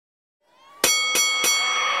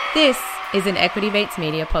This is an Equity Mates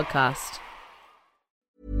Media podcast.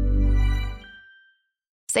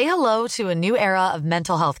 Say hello to a new era of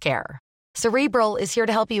mental health care. Cerebral is here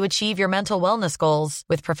to help you achieve your mental wellness goals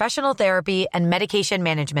with professional therapy and medication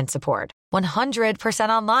management support. 100%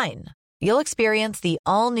 online. You'll experience the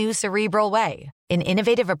all-new Cerebral Way, an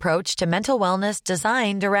innovative approach to mental wellness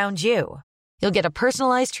designed around you. You'll get a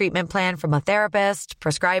personalized treatment plan from a therapist,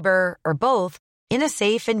 prescriber, or both in a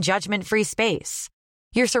safe and judgment-free space.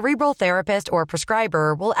 Your Cerebral therapist or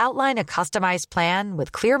prescriber will outline a customized plan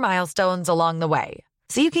with clear milestones along the way,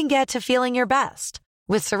 so you can get to feeling your best.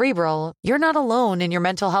 With Cerebral, you're not alone in your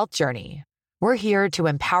mental health journey. We're here to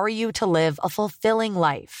empower you to live a fulfilling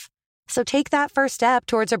life. So take that first step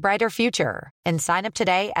towards a brighter future and sign up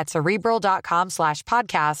today at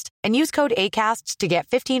Cerebral.com/podcast and use code ACAST to get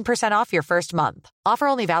 15% off your first month. Offer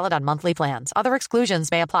only valid on monthly plans. Other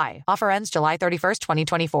exclusions may apply. Offer ends July 31st,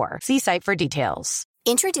 2024. See site for details.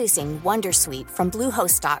 Introducing Wondersuite from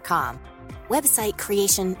Bluehost.com. Website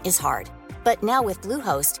creation is hard, but now with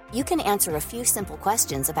Bluehost, you can answer a few simple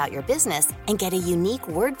questions about your business and get a unique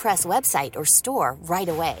WordPress website or store right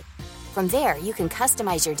away. From there, you can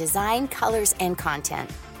customize your design, colors, and content.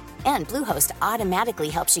 And Bluehost automatically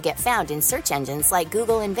helps you get found in search engines like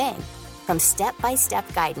Google and Bing. From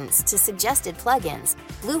step-by-step guidance to suggested plugins,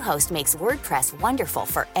 Bluehost makes WordPress wonderful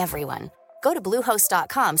for everyone. Go to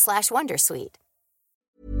Bluehost.com/Wondersuite.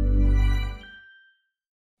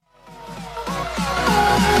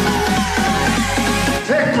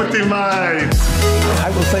 Equity Mates.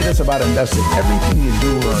 I will say this about investing. Everything you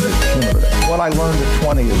do learn is cumulative. What I learned at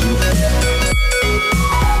 20 is useful.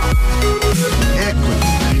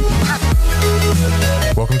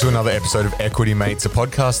 Welcome to another episode of Equity Mates, a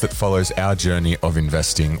podcast that follows our journey of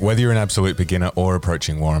investing. Whether you're an absolute beginner or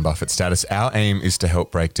approaching Warren Buffett status, our aim is to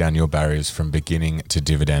help break down your barriers from beginning to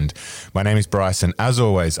dividend. My name is Bryce, and as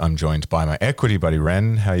always, I'm joined by my equity buddy,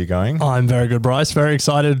 Ren. How are you going? I'm very good, Bryce. Very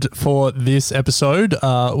excited for this episode.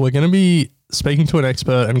 We're going to be speaking to an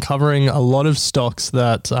expert and covering a lot of stocks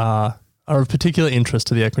that are of particular interest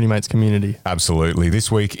to the Equity Mates community. Absolutely. This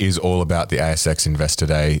week is all about the ASX Investor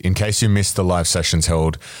Day. In case you missed the live sessions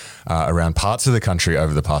held around parts of the country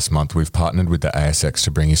over the past month, we've partnered with the ASX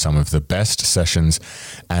to bring you some of the best sessions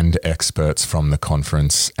and experts from the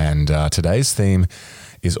conference. And today's theme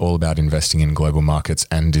is all about investing in global markets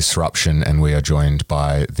and disruption. And we are joined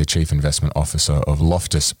by the Chief Investment Officer of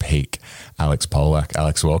Loftus Peak, Alex Polak.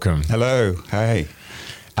 Alex, welcome. Hello. Hey.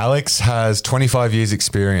 Alex has 25 years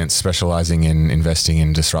experience specializing in investing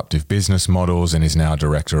in disruptive business models and is now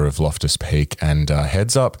director of Loftus Peak and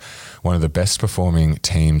heads up one of the best performing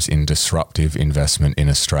teams in disruptive investment in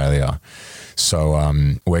Australia. So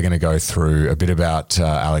we're going to go through a bit about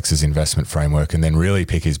Alex's investment framework and then really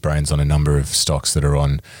pick his brains on a number of stocks that are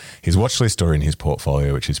on his watch list or in his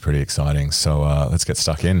portfolio, which is pretty exciting. So let's get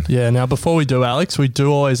stuck in. Yeah. Now, before we do, Alex, we do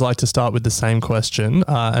always like to start with the same question,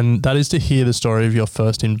 and that is to hear the story of your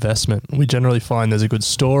first investment. We generally find there's a good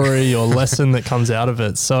story or lesson that comes out of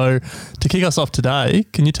it. So to kick us off today,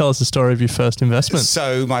 can you tell us the story of your first investment?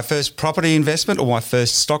 So my first property investment or my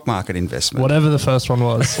first stock market investment? Whatever the first one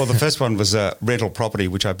was. Well, the first one was a rental property,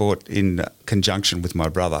 which I bought in conjunction with my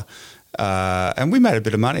brother. And we made a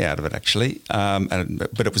bit of money out of it, actually.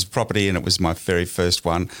 But it was property and it was my very first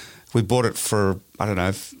one. We bought it for, I don't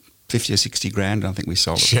know, 50 or 60 grand. I think we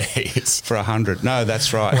sold it for 100. No,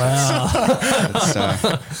 that's right. Wow.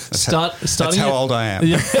 That's how old I am.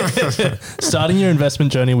 Yeah. Starting your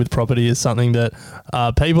investment journey with property is something that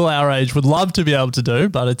people our age would love to be able to do,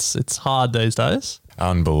 but it's hard these days.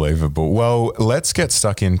 Unbelievable. Well, let's get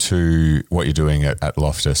stuck into what you're doing at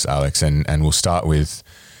Loftus, Alex, and we'll start with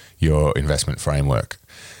your investment framework.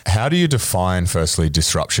 How do you define, firstly,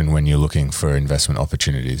 disruption when you're looking for investment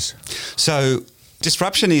opportunities? So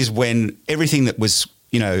disruption is when everything that was,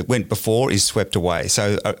 went before is swept away.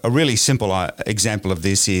 So a really simple example of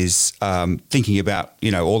this is thinking about,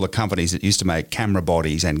 all the companies that used to make camera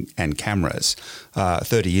bodies and cameras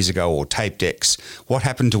 30 years ago, or tape decks. What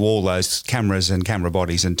happened to all those cameras and camera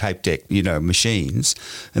bodies and tape deck, machines?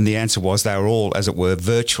 And the answer was they were all, as it were,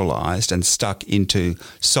 virtualized and stuck into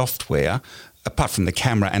software, apart from the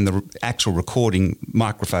camera and the actual recording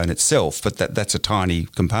microphone itself, but that's a tiny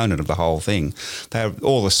component of the whole thing.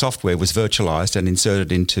 All the software was virtualized and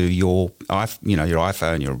inserted into your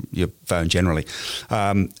iPhone, your phone generally.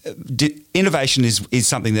 Innovation is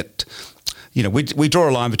something that, we draw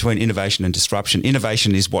a line between innovation and disruption.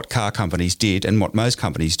 Innovation is what car companies did and what most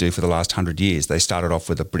companies do for the last 100 years. They started off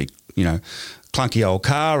with a pretty, clunky old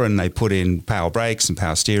car and they put in power brakes and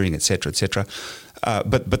power steering, et cetera, et cetera.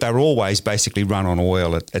 but they're always basically run on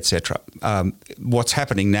oil, etc. What's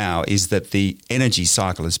happening now is that the energy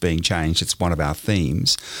cycle is being changed. It's one of our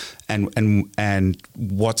themes. And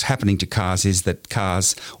what's happening to cars is that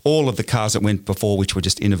all of the cars that went before, which were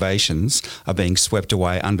just innovations, are being swept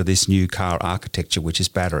away under this new car architecture, which is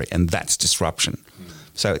battery, and that's disruption.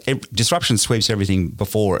 So disruption sweeps everything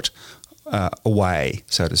before it away,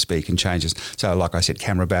 so to speak, and changes. So, like I said,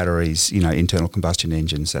 camera batteries, internal combustion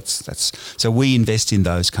engines. That's so we invest in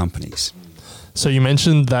those companies. So you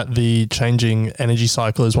mentioned that the changing energy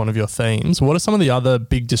cycle is one of your themes. What are some of the other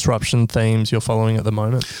big disruption themes you're following at the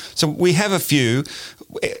moment? So we have a few,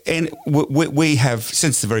 and we have,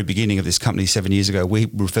 since the very beginning of this company 7 years ago, we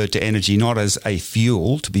referred to energy not as a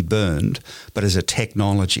fuel to be burned, but as a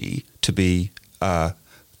technology to be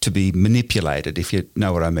manipulated, if you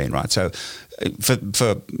know what I mean, right? So for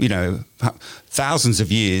thousands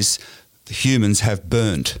of years, humans have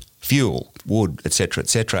burnt fuel, wood, etc.,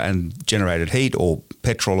 and generated heat or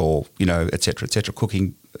petrol or, etc.,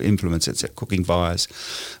 cooking implements, etc., cooking fires.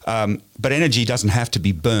 But energy doesn't have to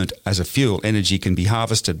be burnt as a fuel. Energy can be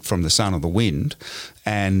harvested from the sun or the wind,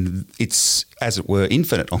 and it's, as it were,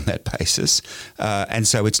 infinite on that basis. And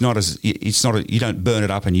so you don't burn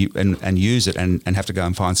it up and use it and have to go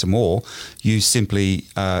and find some more. You simply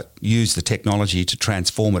use the technology to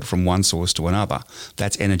transform it from one source to another.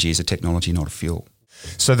 That's energy as a technology, not a fuel.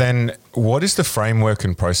 So then what is the framework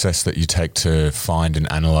and process that you take to find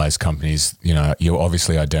and analyze companies? You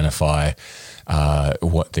obviously identify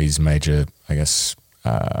what these major,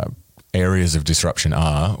 areas of disruption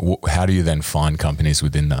are. How do you then find companies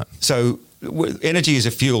within that? So energy as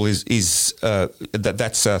a fuel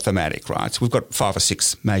that's thematic, right? So we've got 5 or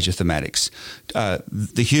 6 major thematics.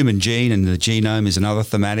 The human gene and the genome is another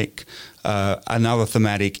thematic. Another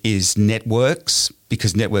thematic is networks,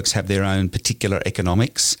 because networks have their own particular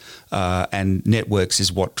economics, and networks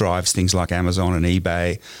is what drives things like Amazon and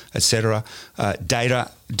eBay, etc. Data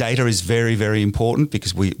is very, very important,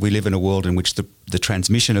 because we live in a world in which the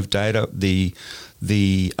transmission of data, the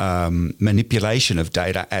manipulation of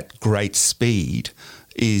data at great speed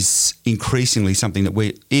is increasingly something that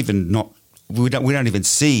we don't even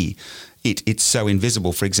see. It's so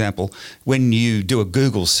invisible. For example, when you do a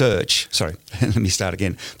Google search, let me start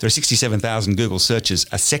again. There are 67,000 Google searches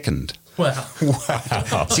a second. Wow.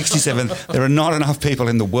 67. There are not enough people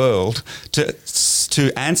in the world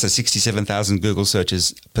to answer 67,000 Google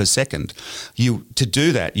searches per second. To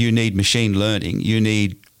do that, you need machine learning. You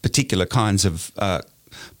need particular kinds of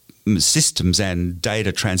systems and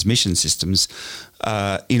data transmission systems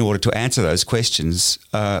in order to answer those questions.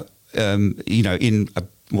 In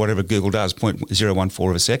whatever Google does, 0.014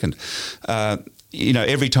 of a second.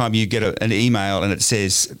 Every time you get an email and it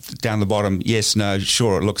says down the bottom, yes, no,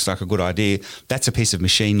 sure, it looks like a good idea, that's a piece of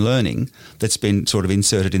machine learning that's been sort of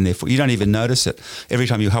inserted in there. You don't even notice it. Every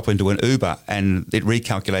time you hop into an Uber and it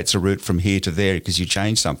recalculates a route from here to there because you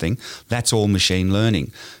changed something, that's all machine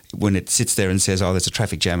learning. When it sits there and says, oh, there's a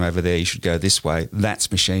traffic jam over there, you should go this way, that's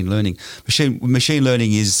machine learning. Machine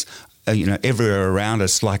learning is everywhere around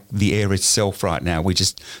us, like the air itself right now. We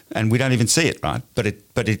don't even see it, right? But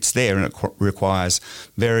it's there, and it requires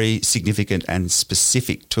very significant and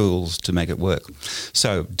specific tools to make it work.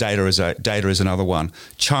 So data is another one.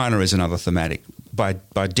 China is another thematic. By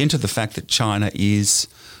dint of the fact that China is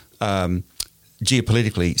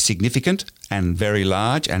geopolitically significant and very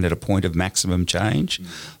large and at a point of maximum change,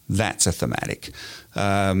 that's a thematic.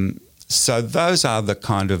 So those are the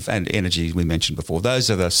kind of, and energy we mentioned before,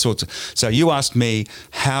 those are the sorts of, so you asked me,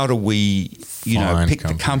 how do we, pick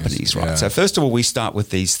the companies, right? Yeah. So first of all, we start with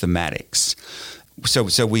these thematics.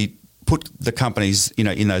 So we put the companies,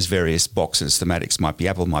 in those various boxes. Thematics might be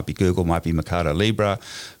Apple, might be Google, might be Mercado Libre,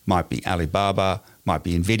 might be Alibaba, might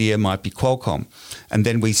be Nvidia, might be Qualcomm. And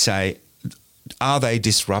then we say, are they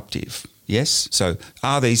disruptive? Yes. So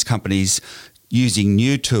are these companies using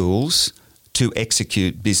new tools to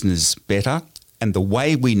execute business better? And the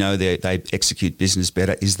way we know they execute business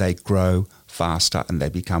better is they grow faster and they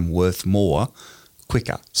become worth more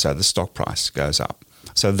quicker. So the stock price goes up.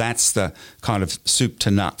 So that's the kind of soup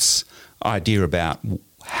to nuts idea about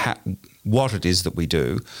what it is that we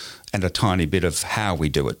do, and a tiny bit of how we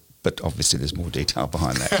do it. But obviously there's more detail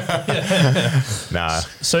behind that. Nah.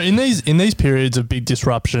 So in these periods of big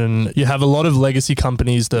disruption, you have a lot of legacy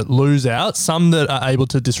companies that lose out, some that are able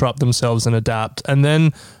to disrupt themselves and adapt. And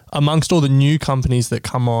then amongst all the new companies that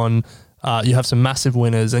come on, you have some massive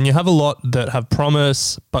winners, and you have a lot that have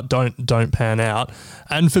promise but don't pan out.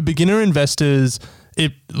 And for beginner investors,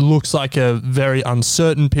 it looks like a very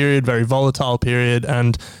uncertain period, very volatile period.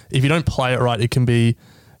 And if you don't play it right, it can be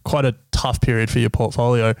quite a tough period for your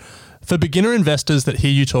portfolio. For beginner investors that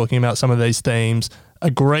hear you talking about some of these themes,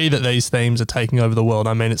 agree that these themes are taking over the world.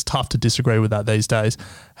 I mean, it's tough to disagree with that these days.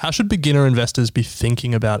 How should beginner investors be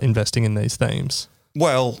thinking about investing in these themes?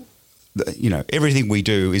 Well, everything we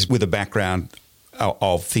do is with a background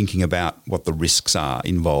of thinking about what the risks are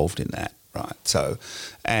involved in that, right? So,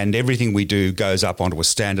 and everything we do goes up onto a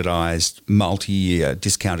standardized multi-year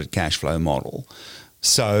discounted cash flow model.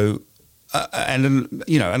 So,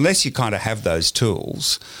 unless you kind of have those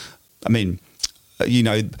tools, I mean,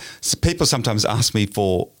 people sometimes ask me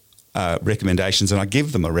for recommendations, and I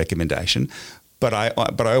give them a recommendation, but I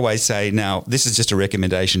always say, now this is just a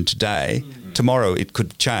recommendation today. Tomorrow it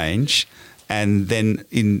could change, and then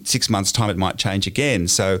in 6 months' time it might change again.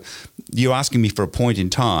 So you're asking me for a point in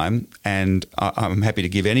time, and I'm happy to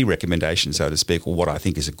give any recommendation, so to speak, or what I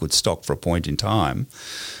think is a good stock for a point in time.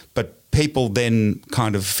 But people then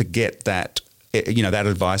kind of forget that that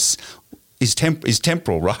advice is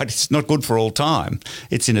temporal, right? It's not good for all time.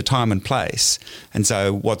 It's in a time and place. And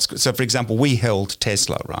so for example, we held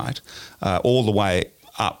Tesla, right, all the way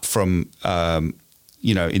up from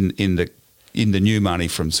in the new money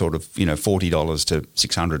from sort of $40 to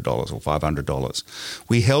 $600 or $500.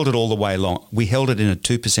 We held it all the way along. We held it in a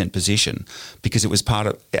 2% position because it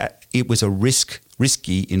was a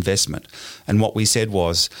risky investment. And what we said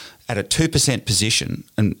was, at a 2% position,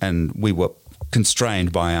 and we were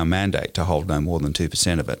constrained by our mandate to hold no more than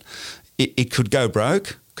 2% of it, it could go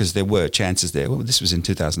broke because there were chances there. Well, this was in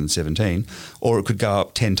 2017, or it could go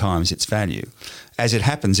up 10 times its value. As it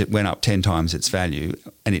happens, it went up 10 times its value,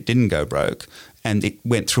 and it didn't go broke, and it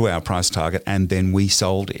went through our price target, and then we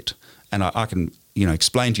sold it. And I can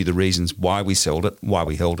explain to you the reasons why we sold it, why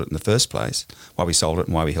we held it in the first place, why we sold it,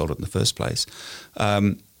 and why we held it in the first place.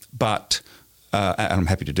 And I'm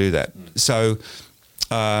happy to do that. So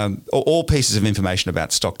all pieces of information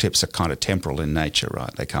about stock tips are kind of temporal in nature,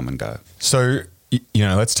 right? They come and go. So,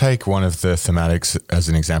 let's take one of the thematics as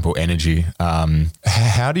an example, energy.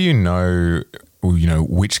 How do you know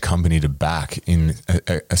which company to back in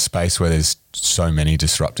a space where there's so many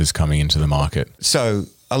disruptors coming into the market? So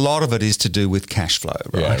a lot of it is to do with cash flow,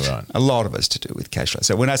 right? Yeah, right. A lot of it's to do with cash flow.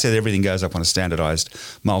 So when I said everything goes up on a standardized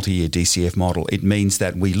multi-year DCF model, it means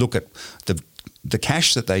that we look at the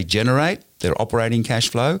cash that they generate, their operating cash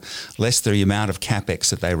flow, less the amount of CapEx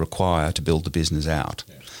that they require to build the business out.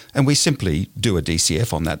 Yeah. And we simply do a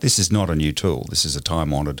DCF on that. This is not a new tool. This is a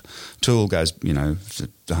time-honoured tool. Goes,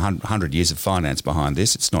 100 years of finance behind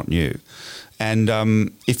this. It's not new. And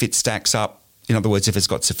if it stacks up, in other words, if it's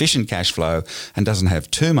got sufficient cash flow and doesn't have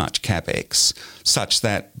too much CapEx, such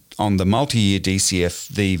that on the multi-year DCF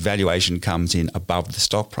the valuation comes in above the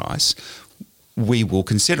stock price, we will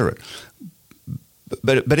consider it.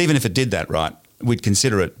 But even if it did that, right, we'd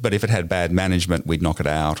consider it. But if it had bad management, we'd knock it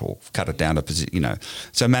out or cut it down to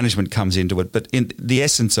So management comes into it. But in the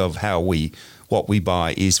essence of what we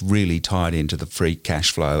buy is really tied into the free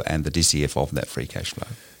cash flow and the DCF of that free cash flow.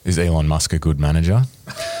 Is Elon Musk a good manager?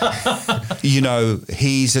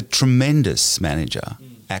 He's a tremendous manager,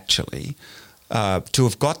 actually. To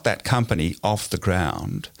have got that company off the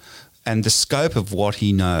ground and the scope of what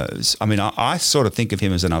he knows. I mean, I sort of think of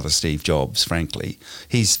him as another Steve Jobs, frankly.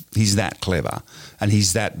 He's that clever and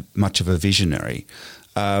he's that much of a visionary.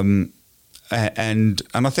 And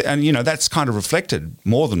I think, that's kind of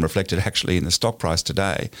more than reflected actually in the stock price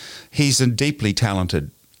today. He's a deeply talented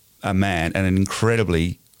man and an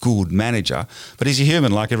incredibly good manager, but he's a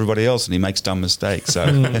human like everybody else and he makes dumb mistakes. So,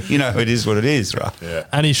 it is what it is, right? Yeah.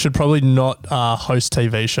 And he should probably not host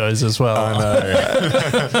TV shows as well. I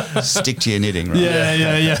know. Stick to your knitting, right?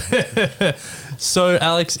 Yeah. So,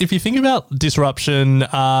 Alex, if you think about disruption,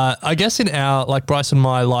 I guess in our, like Bryce and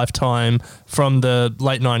my lifetime from the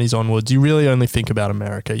late 90s onwards, you really only think about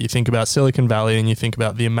America. You think about Silicon Valley and you think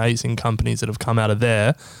about the amazing companies that have come out of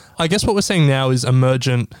there. I guess what we're seeing now is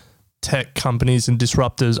emergent tech companies and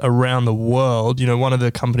disruptors around the world. One of the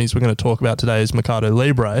companies we're going to talk about today is Mercado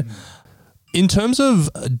Libre. In terms of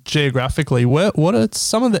geographically, what are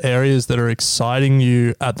some of the areas that are exciting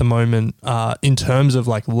you at the moment in terms of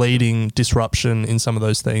like leading disruption in some of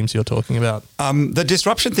those themes you're talking about? The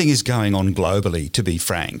disruption thing is going on globally, to be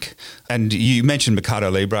frank. And you mentioned Mercado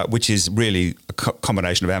Libre, which is really a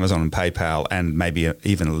combination of Amazon and PayPal and maybe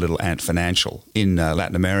even a little Ant Financial in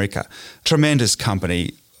Latin America. Tremendous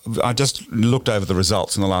company. I just looked over the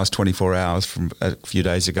results in the last 24 hours from a few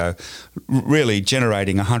days ago, really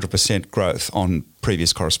generating 100% growth on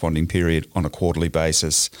previous corresponding period on a quarterly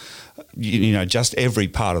basis. Just every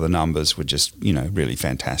part of the numbers were just, really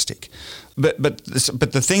fantastic. But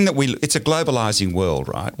the thing that it's a globalizing world,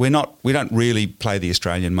 right? We don't really play the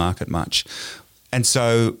Australian market much. And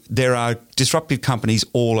so there are disruptive companies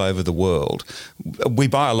all over the world. We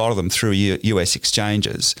buy a lot of them through US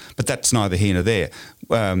exchanges, but that's neither here nor there.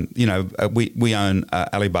 We own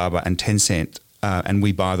Alibaba and Tencent, and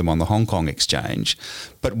we buy them on the Hong Kong exchange,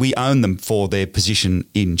 but we own them for their position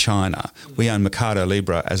in China. We own Mercado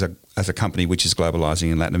Libre as a company which is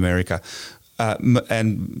globalizing in Latin America.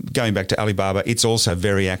 And going back to Alibaba, it's also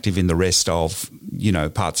very active in the rest of,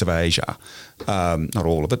 parts of Asia. Not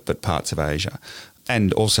all of it, but parts of Asia.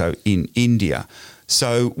 And also in India.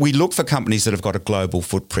 So we look for companies that have got a global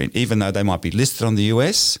footprint, even though they might be listed on the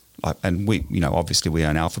US. And we, obviously we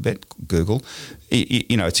own Alphabet, Google.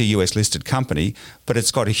 It's a US listed company, but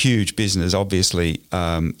it's got a huge business, obviously,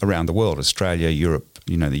 around the world, Australia, Europe,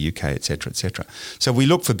 the UK, et cetera. So we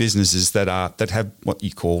look for businesses that have what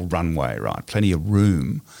you call runway, right? Plenty of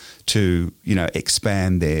room to,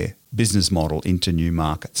 expand their business model into new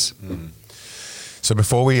markets. Mm. So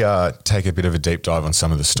before we take a bit of a deep dive on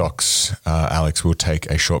some of the stocks, Alex, we'll take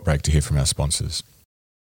a short break to hear from our sponsors.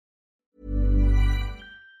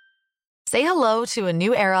 Say hello to a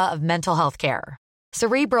new era of mental health care.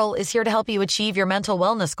 Cerebral is here to help you achieve your mental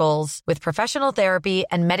wellness goals with professional therapy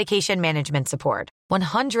and medication management support.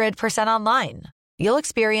 100% online. You'll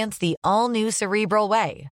experience the all-new Cerebral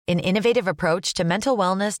Way, an innovative approach to mental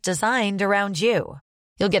wellness designed around you.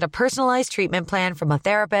 You'll get a personalized treatment plan from a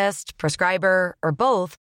therapist, prescriber, or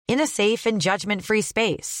both in a safe and judgment-free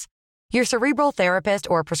space. Your Cerebral therapist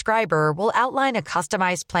or prescriber will outline a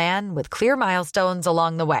customized plan with clear milestones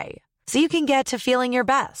along the way, so you can get to feeling your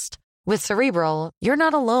best. With Cerebral, you're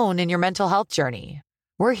not alone in your mental health journey.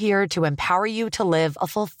 We're here to empower you to live a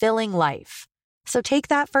fulfilling life. So take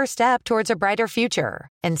that first step towards a brighter future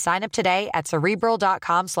and sign up today at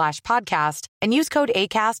Cerebral.com/podcast and use code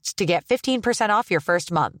ACAST to get 15% off your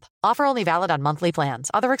first month. Offer only valid on monthly plans.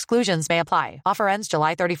 Other exclusions may apply. Offer ends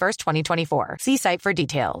July 31st, 2024. See site for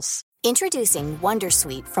details. Introducing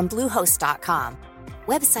Wondersuite from Bluehost.com.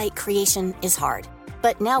 Website creation is hard,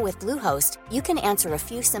 but now with Bluehost, you can answer a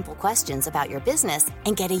few simple questions about your business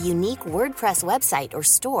and get a unique WordPress website or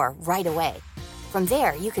store right away. From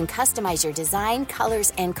there, you can customize your design,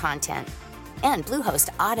 colors, and content. And Bluehost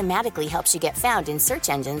automatically helps you get found in search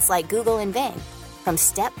engines like Google and Bing. From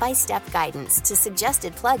step-by-step guidance to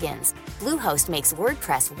suggested plugins, Bluehost makes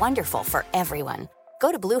WordPress wonderful for everyone.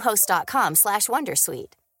 Go to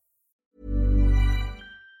Bluehost.com/Wondersuite.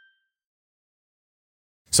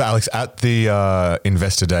 So, Alex, at the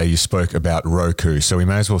Investor Day, you spoke about Roku. So we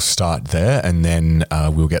may as well start there, and then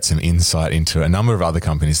we'll get some insight into a number of other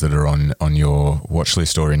companies that are on your watch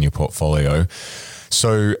list or in your portfolio.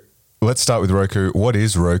 So let's start with Roku. What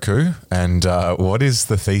is Roku, and what is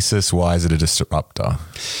the thesis? Why is it a disruptor?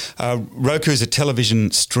 Roku is a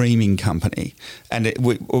television streaming company, and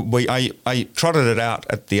I trotted it out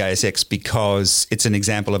at the ASX because it's an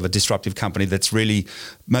example of a disruptive company that's really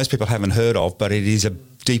most people haven't heard of, but it is a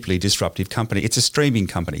deeply disruptive company. It's a streaming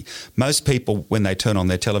company. Most people, when they turn on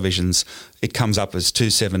their televisions, it comes up as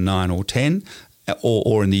 2, 7, 9 or 10,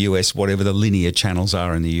 or in the US, whatever the linear channels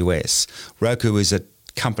are in the US. Roku is a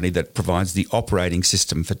company that provides the operating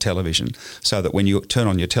system for television, so that when you turn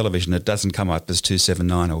on your television, it doesn't come up as 2, 7,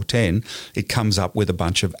 9 or 10. It comes up with a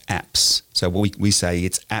bunch of apps. So we say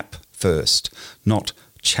it's app first, not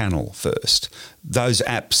channel first. Those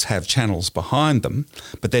apps have channels behind them,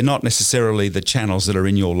 but they're not necessarily the channels that are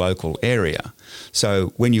in your local area.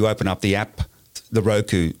 So when you open up the app, the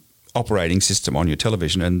Roku operating system on your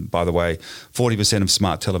television, and by the way, 40% of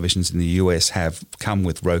smart televisions in the US have come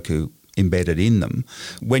with Roku embedded in them.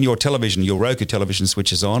 When your Roku television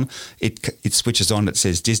switches on, it switches on, it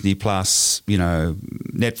says Disney Plus,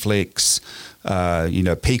 Netflix,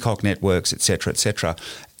 Peacock networks, et cetera,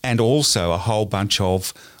 and also a whole bunch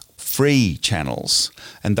of free channels.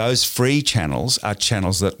 And those free channels are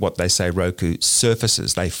channels that what they say Roku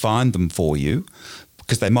surfaces. They find them for you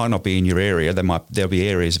because they might not be in your area. There'll be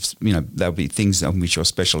areas of, there'll be things on which you're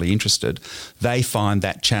especially interested. They find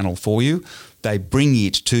that channel for you. They bring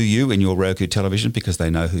it to you in your Roku television because they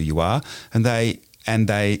know who you are, and they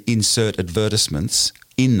insert advertisements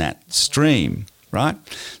in that stream, right?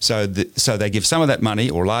 So they give some of that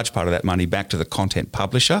money, or a large part of that money, back to the content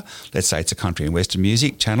publisher. Let's say it's a country and western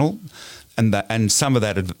music channel, and some of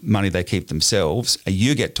that money they keep themselves.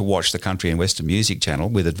 You get to watch the country and western music channel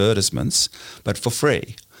with advertisements, but for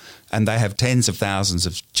free. And they have tens of thousands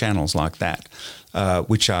of channels like that,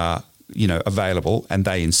 which are available, and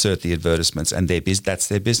they insert the advertisements, and that's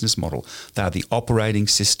their business model. They are the operating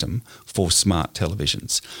system for smart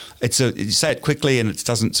televisions. You say it quickly and it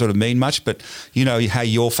doesn't sort of mean much, but you know how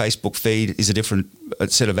your Facebook feed is a different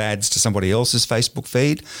set of ads to somebody else's Facebook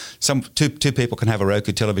feed. Two people can have a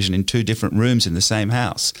Roku television in two different rooms in the same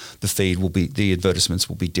house. The advertisements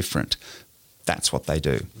will be different. That's what they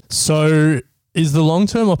do. So is the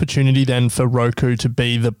long-term opportunity then for Roku to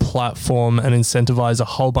be the platform and incentivize a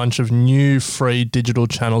whole bunch of new free digital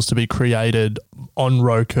channels to be created on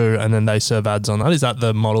Roku, and then they serve ads on that? Is that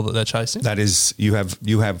the model that they're chasing? That is, you've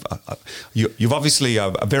obviously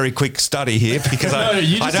a very quick study here, because I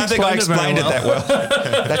don't think I explained it that well.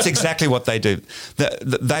 That's exactly what they do.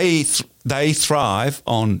 They thrive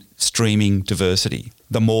on streaming diversity.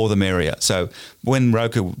 The more, the merrier. So when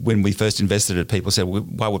we first invested it, people said, well,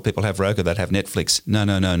 why would people have Roku? They'd have Netflix. No.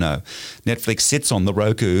 Netflix sits on the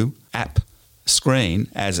Roku app screen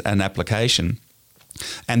as an application.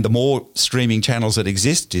 And the more streaming channels that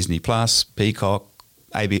exist, Disney Plus, Peacock,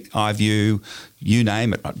 iView, you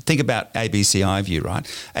name it. Think about ABC iView, right?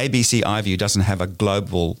 ABC iView doesn't have a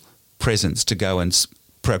global presence to go and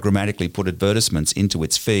programmatically put advertisements into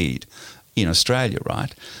its feed in Australia,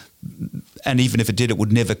 right? And even if it did, it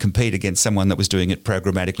would never compete against someone that was doing it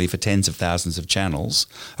programmatically for tens of thousands of channels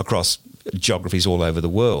across geographies all over the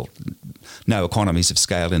world. No economies of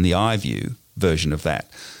scale in the iView version of that.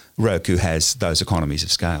 Roku has those economies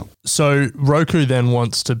of scale. So Roku then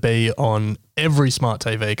wants to be on every smart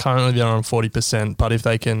TV. Currently they're on 40%, but if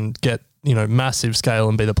they can get massive scale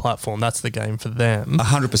and be the platform, that's the game for them.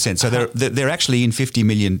 100%. So they're actually in 50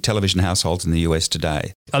 million television households in the US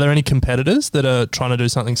today. Are there any competitors that are trying to do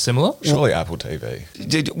something similar? Surely Apple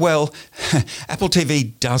TV. Well, Apple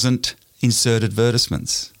TV doesn't insert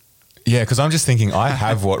advertisements. Yeah, because I'm just thinking, I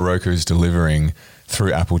have what Roku's delivering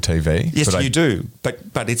through Apple TV. Yes, you do,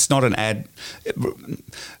 but it's not an ad.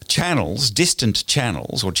 Channels, distant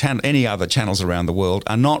channels, or any other channels around the world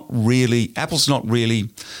are not really. Apple's not really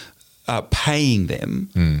paying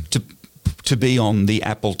them to be on the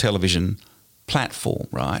Apple television platform,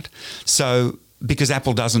 right? So because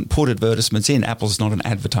Apple doesn't put advertisements in, Apple's not an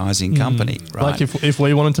advertising company, right? Like if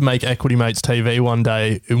we wanted to make Equity Mates TV one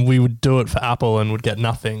day, we would do it for Apple and would get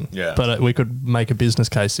nothing. Yeah. But we could make a business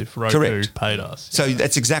case if Roku paid us. So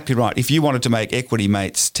that's exactly right. If you wanted to make Equity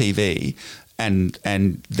Mates TV and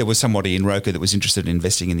there was somebody in Roku that was interested in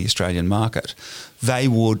investing in the Australian market, they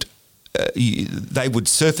would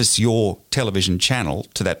surface your television channel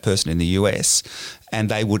to that person in the US, and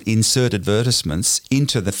they would insert advertisements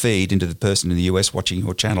into the feed, into the person in the US watching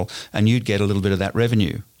your channel, and you'd get a little bit of that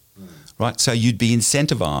revenue, right? So you'd be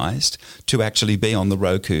incentivized to actually be on the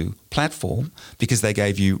Roku platform because they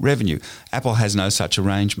gave you revenue. Apple has no such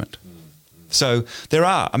arrangement. So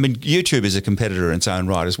YouTube is a competitor in its own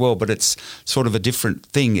right as well, but it's sort of a different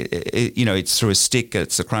thing. It's through a stick,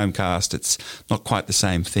 it's a Chromecast, it's not quite the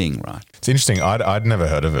same thing, right? It's interesting. I'd never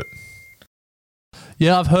heard of it.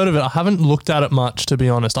 Yeah, I've heard of it. I haven't looked at it much, to be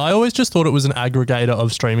honest. I always just thought it was an aggregator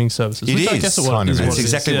of streaming services. It which is. I guess It's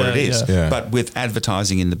exactly what it is, Yeah. but with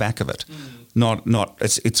advertising in the back of it.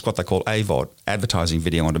 It's what they call AVOD, advertising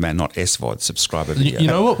video on demand, not SVOD, subscriber video. You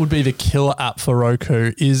know what would be the killer app for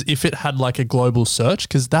Roku is if it had like a global search,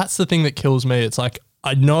 because that's the thing that kills me. It's like,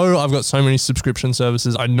 I know I've got so many subscription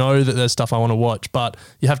services. I know that there's stuff I want to watch, but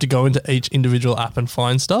you have to go into each individual app and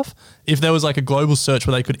find stuff. If there was like a global search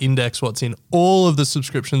where they could index what's in all of the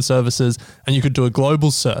subscription services and you could do a global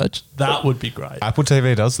search, that would be great. Apple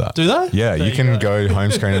TV does that. Do they? Yeah, you can go home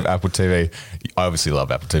screen of Apple TV. I obviously love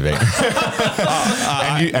Apple TV.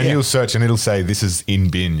 and you'll search and it'll say this is in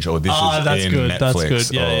binge or this is that's in good. Netflix. That's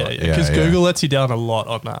good. Yeah. Because Google lets you down a lot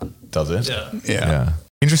on that. Does it? Yeah.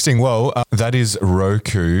 Interesting. Well, that is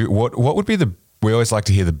Roku. What would be we always like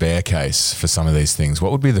to hear the bear case for some of these things.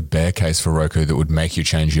 What would be the bear case for Roku that would make you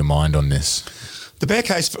change your mind on this? The bear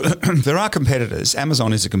case, there are competitors.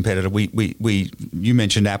 Amazon is a competitor. You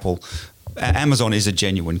mentioned Apple. Amazon is a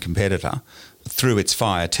genuine competitor through its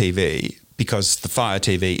Fire TV because the Fire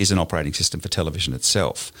TV is an operating system for television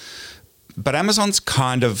itself. But Amazon's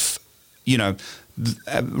kind of,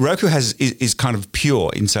 Roku is kind of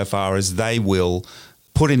pure insofar as they will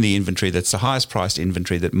put in the inventory that's the highest priced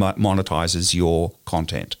inventory that monetizes your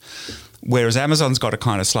content. Whereas Amazon's got a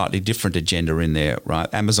kind of slightly different agenda in there,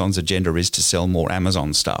 right? Amazon's agenda is to sell more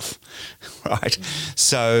Amazon stuff, right?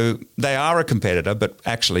 So they are a competitor, but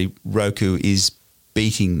actually Roku is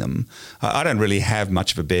beating them. I don't really have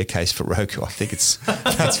much of a bear case for Roku. I think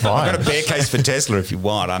that's fine. I've got a bear case for Tesla if you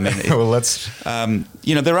want. I mean, well, let's.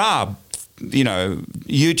 There are,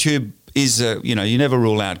 YouTube is you never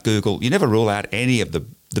rule out Google. You never rule out any of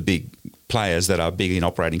the big players that are big in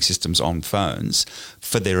operating systems on phones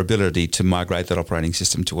for their ability to migrate that operating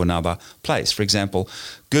system to another place. For example,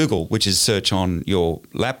 Google, which is search on your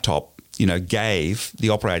laptop, gave the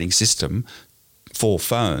operating system for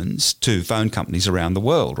phones to phone companies around the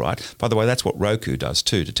world, right? By the way, that's what Roku does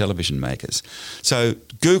too, to television makers. So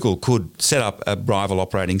Google could set up a rival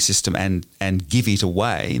operating system and give it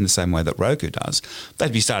away in the same way that Roku does.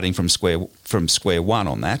 They'd be starting from square one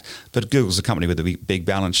on that, but Google's a company with a big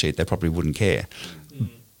balance sheet. They probably wouldn't care.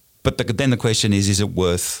 But then the question is it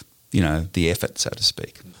worth, the effort, so to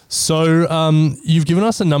speak? So you've given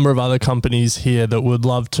us a number of other companies here that would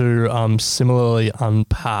love to similarly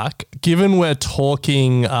unpack. Given we're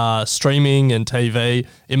talking streaming and TV,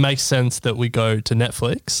 it makes sense that we go to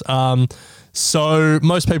Netflix. So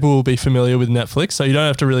most people will be familiar with Netflix, so you don't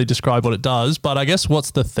have to really describe what it does. But I guess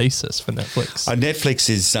what's the thesis for Netflix? Netflix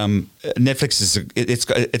is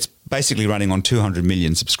it's basically running on 200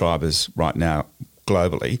 million subscribers right now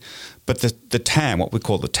globally. But the TAM, what we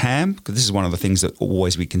call the TAM, because this is one of the things that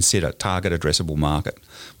always we consider, target addressable market.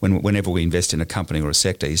 Whenever we invest in a company or a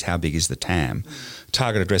sector, is how big is the TAM?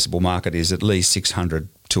 Target addressable market is at least 600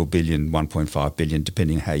 to a billion, 1.5 billion,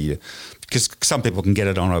 depending how you. Because some people can get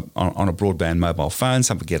it on a broadband mobile phone,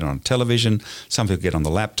 some people get it on television, some people get it on the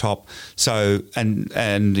laptop. So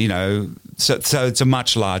so it's a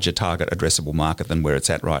much larger target addressable market than where it's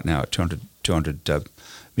at right now at 200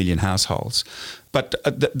 million households. But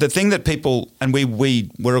the thing that people, and we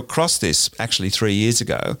were across this actually 3 years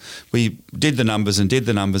ago, we did the numbers and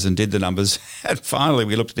finally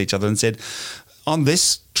we looked at each other and said, on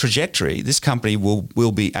this trajectory, this company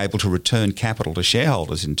will be able to return capital to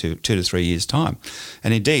shareholders in 2 to 3 years' time.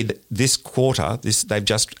 And indeed, this quarter, they've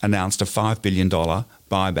just announced a $5 billion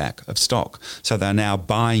buyback of stock. So they're now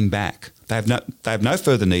buying back. They have no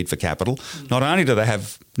further need for capital. Not only do they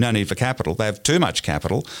have no need for capital, they have too much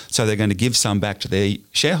capital, so they're going to give some back to their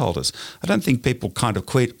shareholders. I don't think people kind of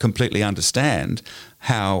completely understand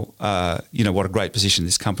how, what a great position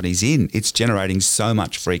this company's in. It's generating so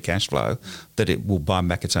much free cash flow that it will buy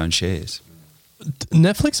back its own shares.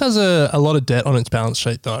 Netflix has a lot of debt on its balance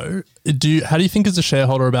sheet, though. How do you think as a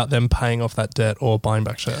shareholder about them paying off that debt or buying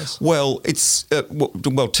back shares? Well, it's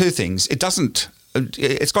two things.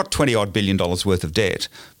 It's got $20 billion worth of debt,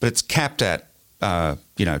 but it's capped at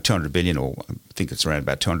 200 billion, or I think it's around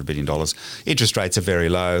about $200 billion. Interest rates are very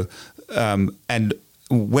low, and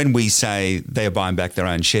when we say they're buying back their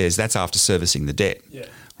own shares, that's after servicing the debt. Yeah.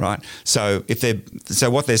 Right. So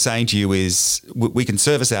what they're saying to you is we can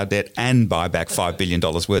service our debt and buy back $5 billion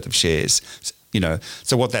worth of shares.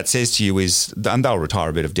 So what that says to you is, and they'll retire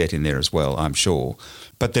a bit of debt in there as well, I'm sure.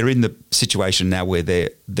 But they're in the situation now where they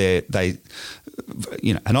an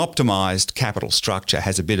optimized capital structure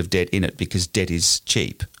has a bit of debt in it because debt is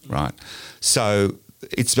cheap, right? So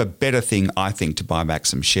it's a better thing, I think, to buy back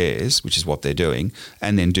some shares, which is what they're doing,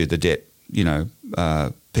 and then do the debt,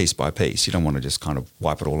 piece by piece. You don't want to just kind of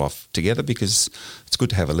wipe it all off together, because it's good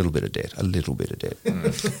to have a little bit of debt.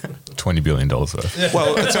 $20 billion worth.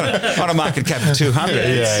 Well, it's on a market cap of 200.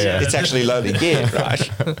 It's actually lowly geared, right?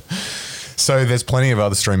 So there's plenty of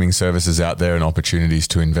other streaming services out there and opportunities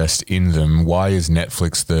to invest in them. Why is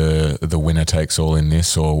Netflix the winner takes all in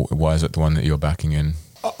this, or why is it the one that you're backing in?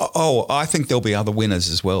 I think there'll be other winners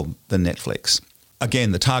as well than Netflix.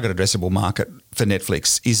 Again, the target addressable market for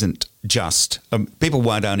Netflix isn't just people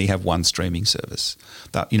won't only have one streaming service.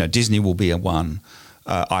 Disney will be a one.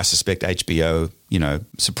 I suspect HBO,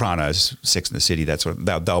 Sopranos, Sex and the City,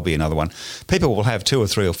 they'll be another one. People will have 2 or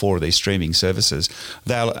 3 or 4 of these streaming services.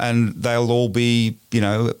 They'll all be,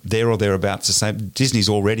 there or thereabouts the same. Disney's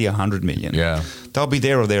already 100 million. Yeah, they'll be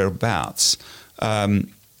there or thereabouts.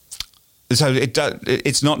 So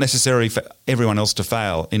it's not necessary for everyone else to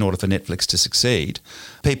fail in order for Netflix to succeed.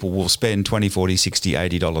 People will spend $20, $40,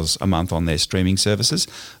 $60, $80 a month on their streaming services.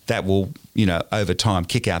 That will, over time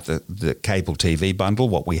kick out the cable TV bundle,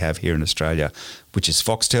 what we have here in Australia, which is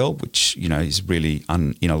Foxtel, which, is really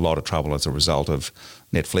in a lot of trouble as a result of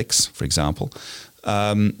Netflix, for example.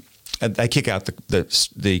 They kick out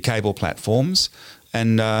the cable platforms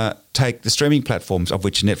and take the streaming platforms, of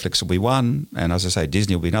which Netflix will be one, and as I say,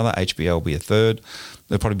 Disney will be another, HBO will be a third.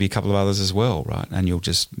 There'll probably be a couple of others as well, right? And you'll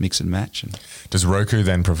just mix and match. Does Roku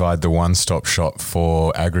then provide the one-stop shop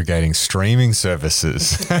for aggregating streaming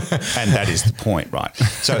services? And that is the point, right?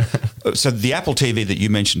 So the Apple TV that you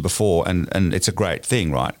mentioned before, and it's a great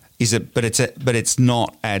thing, right? But it's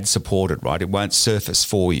not ad supported, right? It won't surface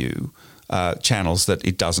for you channels that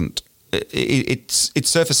it doesn't. It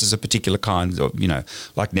surfaces a particular kind of,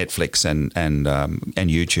 like Netflix and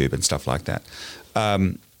YouTube and stuff like that.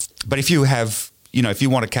 But if you have, if you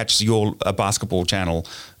want to catch a basketball channel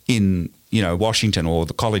in Washington or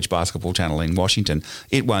the college basketball channel in Washington,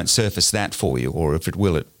 it won't surface that for you, or if it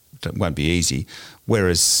will, it won't be easy,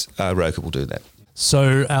 whereas Roku will do that.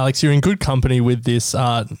 So, Alex, you're in good company with this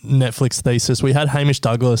Netflix thesis. We had Hamish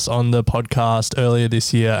Douglas on the podcast earlier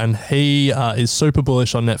this year, and he is super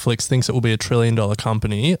bullish on Netflix, thinks it will be $1 trillion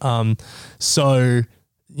company.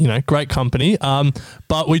 Great company.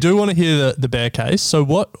 But we do want to hear the bear case. So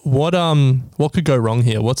what could go wrong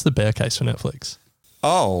here? What's the bear case for Netflix?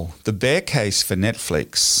 Oh, the bear case for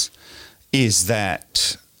Netflix is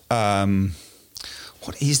that...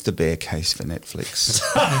 what is the bear case for Netflix?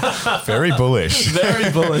 Very bullish.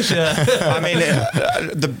 Very bullish, yeah. I mean,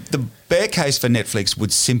 the bear case for Netflix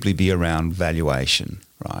would simply be around valuation,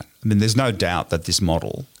 right? I mean, there's no doubt that this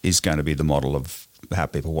model is going to be the model of how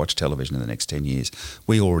people watch television in the next 10 years.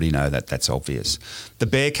 We already know that. That's obvious. The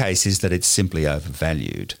bear case is that it's simply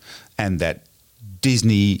overvalued, and that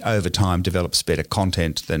Disney over time develops better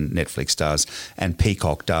content than Netflix does, and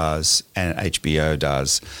Peacock does, and HBO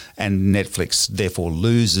does, and Netflix therefore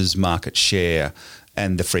loses market share,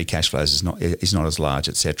 and the free cash flows is not as large,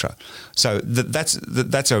 etc. So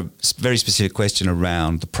that's a very specific question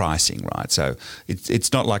around the pricing, right? So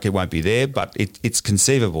it's not like it won't be there, but it's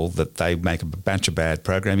conceivable that they make a bunch of bad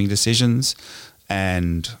programming decisions,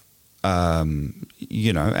 and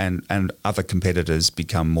and other competitors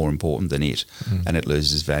become more important than it, and it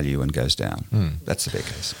loses value and goes down. That's the bear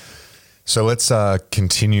case. So let's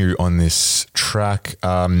continue on this track.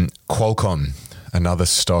 Qualcomm, another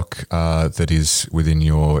stock that is within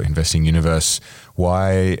your investing universe.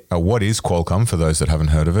 What is Qualcomm for those that haven't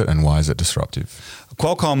heard of it, and why is it disruptive?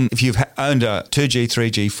 Qualcomm, if you've owned a 2G,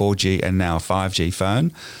 3G, 4G and now a 5G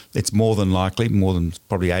phone, it's more than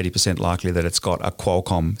probably 80% likely that it's got a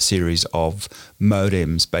Qualcomm series of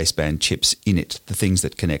modems, baseband chips in it, the things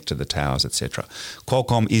that connect to the towers, etc.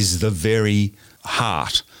 Qualcomm is the very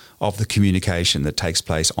heart of the communication that takes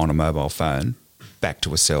place on a mobile phone back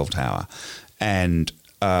to a cell tower. And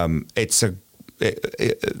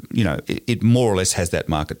it more or less has that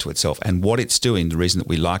market to itself. And what it's doing, the reason that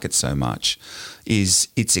we like it so much, is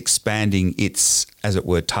it's expanding its, as it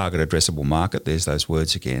were, target addressable market. There's those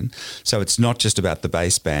words again. So it's not just about the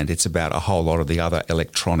baseband, it's about a whole lot of the other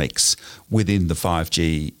electronics within the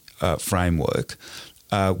 5G framework,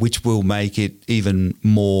 which will make it even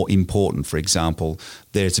more important. For example,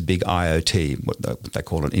 there's a big IoT, what they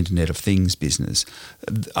call an Internet of Things business.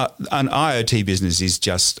 An IoT business is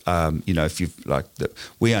just,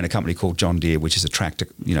 we own a company called John Deere, which is a tractor,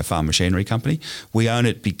 farm machinery company. We own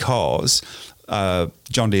it because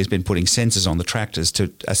John Deere's been putting sensors on the tractors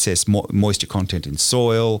to assess moisture content in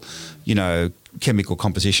soil, chemical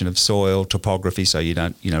composition of soil, topography, so you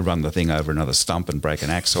don't, run the thing over another stump and break an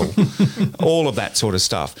axle, all of that sort of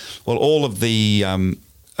stuff. Well, all of the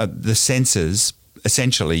sensors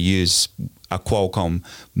essentially use a Qualcomm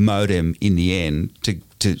modem in the end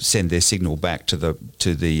to send their signal back to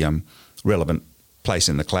the relevant place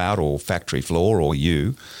in the cloud or factory floor or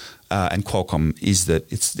and Qualcomm is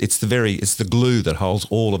it's the glue that holds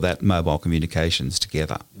all of that mobile communications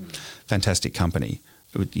together. Fantastic company.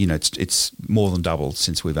 It's more than doubled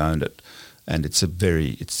since we've owned it, and it's a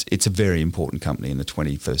very important company in the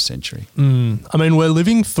 21st century. I mean, we're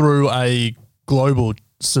living through a global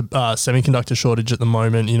semiconductor shortage at the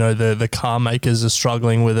moment. The car makers are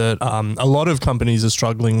struggling with it. A lot of companies are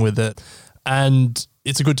struggling with it, and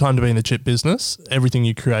it's a good time to be in the chip business. Everything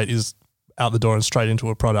you create is out the door and straight into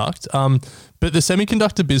a product. But the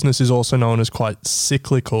semiconductor business is also known as quite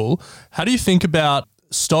cyclical. How do you think about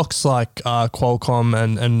stocks like Qualcomm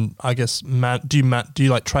and I guess do you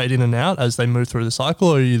like trade in and out as they move through the cycle,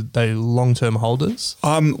 or are they long-term holders?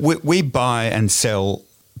 We buy and sell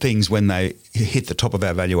things when they hit the top of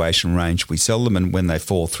our valuation range. We sell them, and when they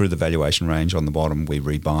fall through the valuation range on the bottom, we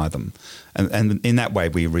rebuy them. And in that way,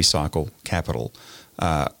 we recycle capital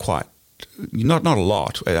quite. Not a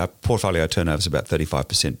lot. Our portfolio turnover is about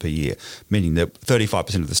 35% per year, meaning that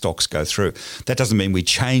 35% of the stocks go through. That doesn't mean we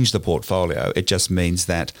change the portfolio. It just means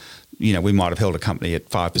that, we might have held a company at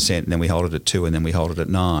 5% and then we hold it at 2% and then we hold it at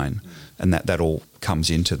 9%. And that all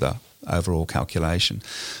comes into the overall calculation.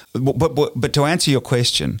 But to answer your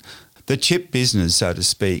question, the chip business, so to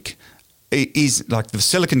speak, is like the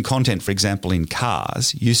silicon content, for example, in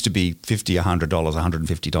cars used to be $50, $100,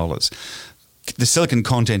 $150. The silicon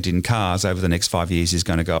content in cars over the next 5 years is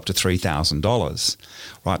going to go up to $3,000,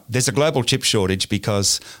 right? There's a global chip shortage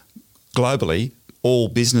because globally all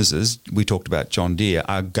businesses, we talked about John Deere,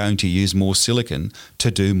 are going to use more silicon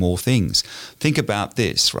to do more things. Think about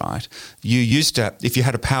this, right? You used to, if you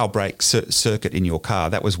had a power brake circuit in your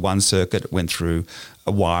car, that was one circuit. It went through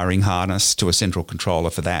a wiring harness to a central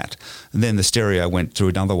controller for that. And then the stereo went through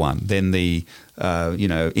another one. Then the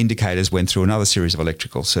indicators went through another series of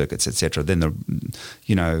electrical circuits, etc. Then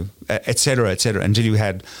et cetera, until you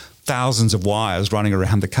had thousands of wires running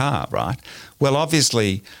around the car, right? Well,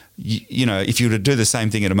 obviously, if you were to do the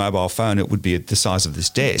same thing in a mobile phone, it would be the size of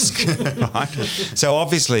this desk, right? So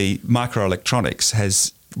obviously, microelectronics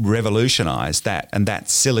has revolutionized that, and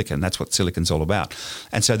that's silicon. That's what silicon's all about.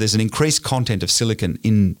 And so there's an increased content of silicon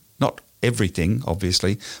in not everything,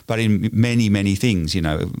 obviously, but in many, many things,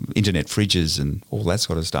 internet fridges and all that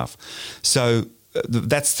sort of stuff. So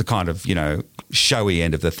that's the kind of, showy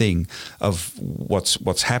end of the thing of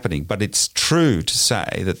what's happening. But it's true to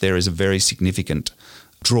say that there is a very significant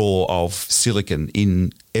draw of silicon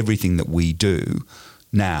in everything that we do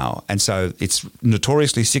now. And so it's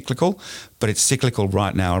notoriously cyclical, but it's cyclical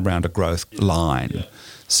right now around a growth line. Yeah.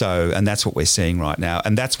 So, and that's what we're seeing right now.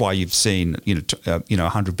 And that's why you've seen,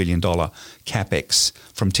 $100 billion CapEx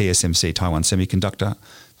from TSMC, Taiwan Semiconductor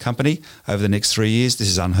Company, over the next 3 years. This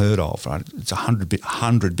is unheard of, right? It's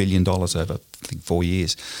 $100 billion over, I think, 4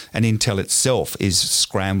 years. And Intel itself is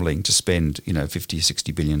scrambling to spend, $50 or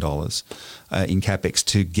 $60 billion in CapEx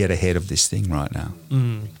to get ahead of this thing right now.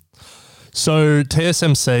 Mm. So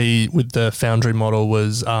TSMC with the foundry model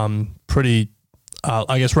was pretty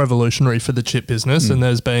revolutionary for the chip business. And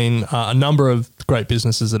there's been a number of great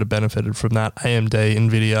businesses that have benefited from that. AMD,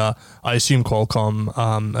 NVIDIA, I assume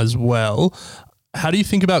Qualcomm as well. How do you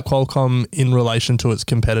think about Qualcomm in relation to its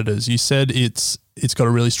competitors? You said it's got a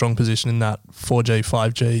really strong position in that 4G,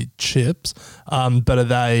 5G chips, but do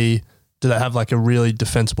they have like a really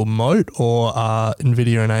defensible moat, or are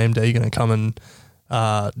NVIDIA and AMD going to come and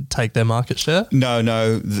take their market share?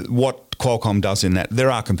 No. What Qualcomm does in that,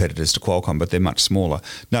 there are competitors to Qualcomm, but they're much smaller.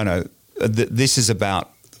 This is about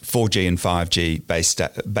 4G and 5G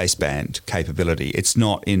baseband capability. It's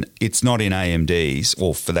not in AMD's,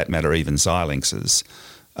 or for that matter, even Xilinx's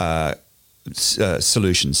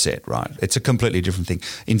solution set. Right? It's a completely different thing.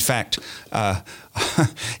 In fact,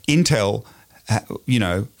 Intel,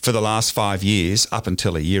 for the last 5 years, up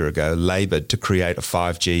until a year ago, laboured to create a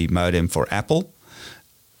 5G modem for Apple,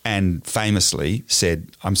 and famously said,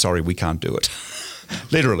 "I'm sorry, we can't do it,"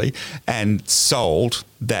 literally, and sold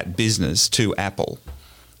that business to Apple.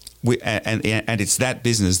 And it's that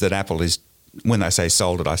business that Apple is, when they say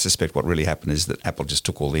sold it, I suspect what really happened is that Apple just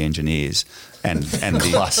took all the engineers and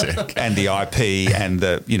the classic and the IP and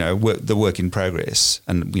the work in progress,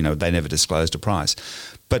 and they never disclosed a price.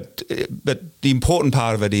 But the important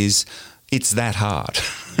part of it is it's that hard,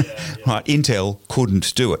 right? Intel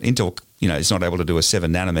couldn't do it. Intel, is not able to do a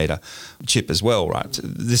 7 nanometer chip as well, right? So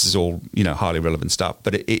this is all highly relevant stuff,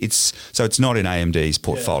 but it's not in AMD's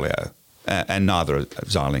portfolio. Yeah. And neither are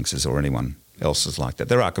Xilinx's or anyone else's like that.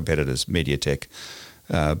 There are competitors, MediaTek,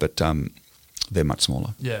 but they're much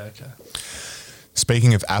smaller. Yeah, okay.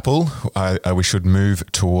 Speaking of Apple, we should move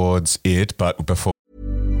towards it, but before...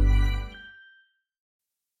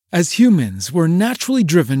 As humans, we're naturally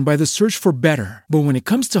driven by the search for better. But when it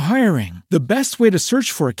comes to hiring, the best way to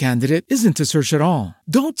search for a candidate isn't to search at all.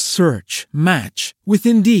 Don't search, match with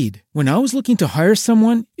Indeed. When I was looking to hire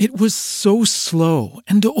someone, it was so slow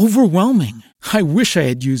and overwhelming. I wish I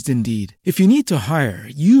had used Indeed. If you need to hire,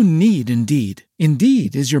 you need Indeed.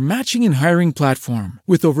 Indeed is your matching and hiring platform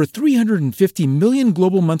with over 350 million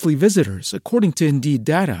global monthly visitors, according to Indeed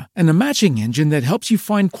data, and a matching engine that helps you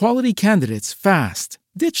find quality candidates fast.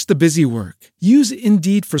 Ditch the busy work. Use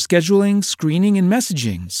Indeed for scheduling, screening, and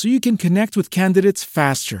messaging so you can connect with candidates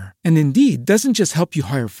faster. And Indeed doesn't just help you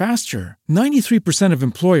hire faster. 93% of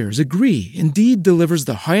employers agree Indeed delivers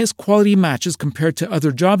the highest quality matches compared to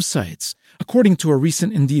other job sites, according to a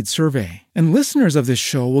recent Indeed survey. And listeners of this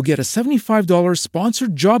show will get a $75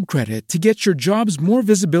 sponsored job credit to get your jobs more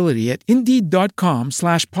visibility at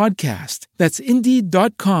Indeed.com/podcast. That's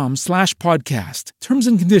Indeed.com/podcast. Terms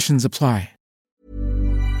and conditions apply.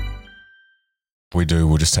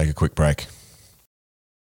 We'll just take a quick break.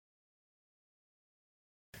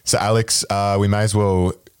 So, Alex, we may as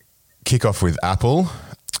well kick off with Apple.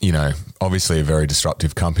 Obviously a very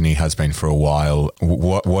disruptive company, has been for a while.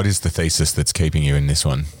 What is the thesis that's keeping you in this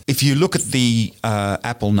one? If you look at the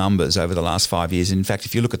Apple numbers over the last 5 years, in fact,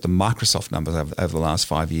 if you look at the Microsoft numbers over the last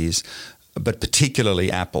 5 years, but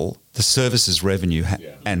particularly Apple, the services revenue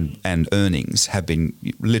and earnings have been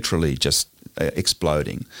literally just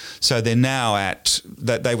exploding. So they're now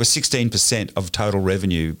they were 16% of total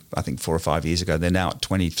revenue, I think 4 or 5 years ago. They're now at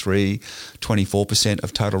 24%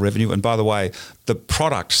 of total revenue. And by the way, the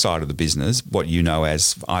product side of the business, what you know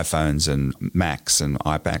as iPhones and Macs and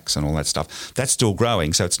iPads and all that stuff, that's still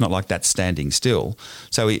growing. So it's not like that's standing still.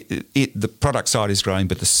 So the product side is growing,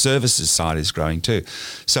 but the services side is growing too.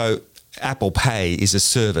 So Apple Pay is a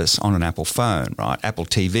service on an Apple phone, right? Apple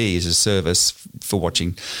TV is a service for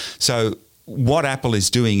watching. So what Apple is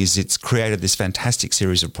doing is it's created this fantastic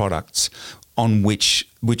series of products on which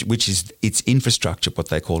is its infrastructure, what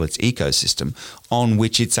they call its ecosystem, on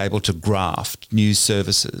which it's able to graft new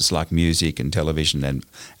services like music and television and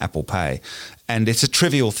Apple Pay. And it's a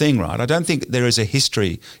trivial thing, right? I don't think there is in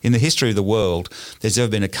the history of the world, there's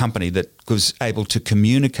ever been a company that was able to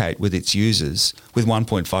communicate with its users, with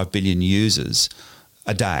 1.5 billion users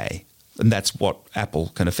a day. And that's what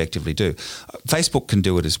Apple can effectively do. Facebook can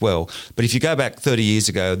do it as well. But if you go back 30 years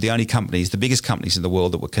ago, the biggest companies in the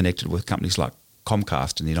world that were connected with companies like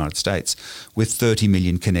Comcast in the United States with 30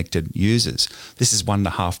 million connected users. This is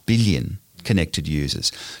 1.5 billion connected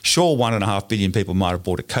users. Sure, 1.5 billion people might have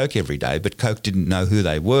bought a Coke every day, but Coke didn't know who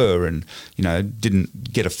they were, and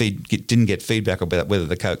didn't get feedback about whether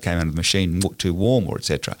the Coke came out of the machine too warm or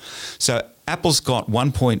etc. So Apple's got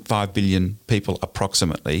 1.5 billion people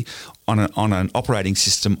approximately on an operating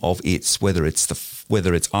system of its, whether it's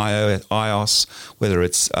iOS, whether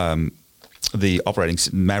it's the operating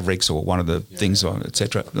Mavericks or one of the things on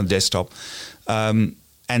etc. on the desktop, and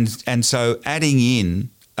so adding in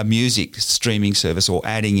a music streaming service or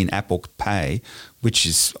adding in Apple Pay, which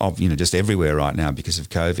is just everywhere right now because of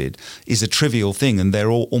COVID, is a trivial thing, and they're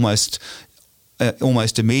all almost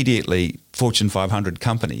immediately Fortune 500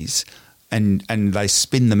 companies, and they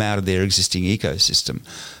spin them out of their existing ecosystem.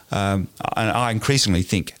 And I increasingly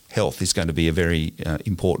think health is going to be a very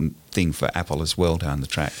important thing for Apple as well down the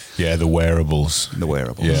track. Yeah, the wearables.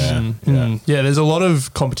 Yeah. Yeah, there's a lot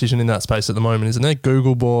of competition in that space at the moment, isn't there?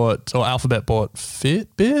 Alphabet bought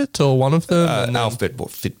Fitbit, or one of them. Alphabet bought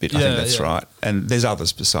Fitbit, I think that's right. And there's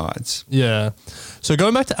others besides. Yeah. So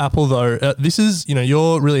going back to Apple though, this is,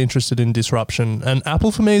 you're really interested in disruption, and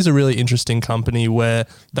Apple for me is a really interesting company where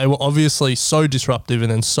they were obviously so disruptive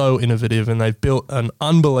and then so innovative, and they've built an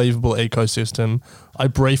unbelievable ecosystem. I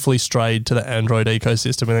briefly strayed to the Android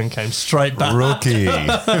ecosystem and then came straight back. Rookie.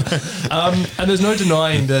 And there's no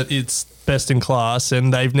denying that it's best in class,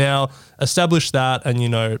 and they've now established that,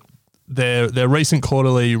 and their recent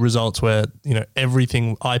quarterly results where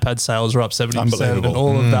everything, iPad sales are up 70% and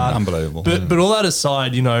all of that. Unbelievable. But all that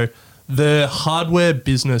aside, the hardware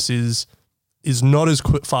business is not as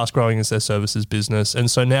fast growing as their services business, and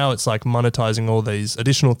so now it's like monetizing all these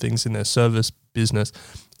additional things in their service business.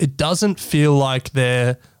 It doesn't feel like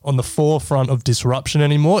they're on the forefront of disruption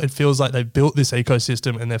anymore. It feels like they've built this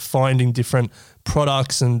ecosystem and they're finding different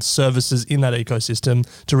products and services in that ecosystem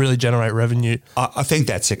to really generate revenue. I think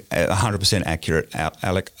that's 100% accurate,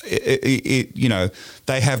 Alec.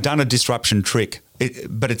 They have done a disruption trick,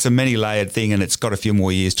 but it's a many-layered thing and it's got a few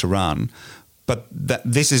more years to run. But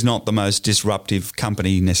this is not the most disruptive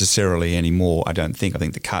company necessarily anymore, I don't think. I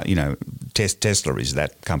think Tesla is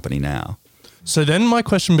that company now. So then my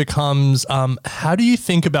question becomes, how do you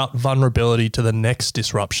think about vulnerability to the next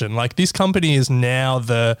disruption? Like, this company is now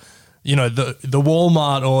the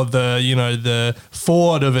Walmart or the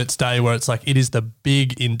Ford of its day, where it's like it is the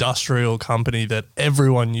big industrial company that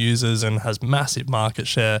everyone uses and has massive market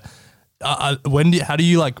share. How do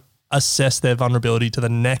you assess their vulnerability to the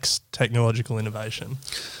next technological innovation?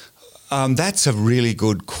 That's a really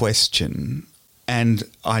good question, and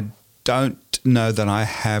I don't know that I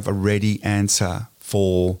have a ready answer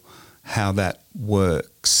for how that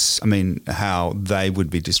works. I mean, how they would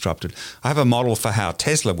be disrupted. I have a model for how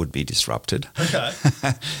Tesla would be disrupted. Okay.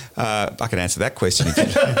 I can answer that question if you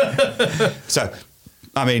So,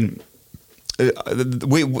 I mean,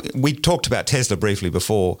 we talked about Tesla briefly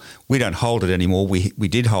before. We don't hold it anymore. We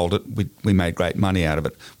did hold it. We made great money out of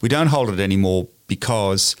it. We don't hold it anymore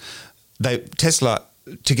because Tesla,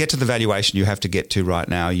 to get to the valuation you have to get to right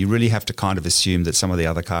now, you really have to kind of assume that some of the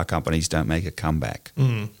other car companies don't make a comeback.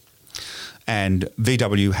 Mm. And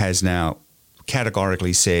VW has now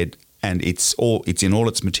categorically said, and it's in all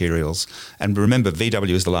its materials. And remember, VW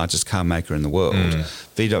is the largest car maker in the world.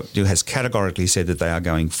 VW has categorically said that they are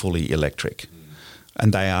going fully electric,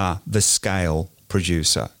 and they are the scale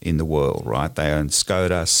producer in the world. Right? They own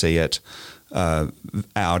Skoda, Seat,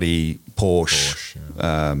 Audi, Porsche,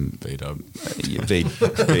 VW,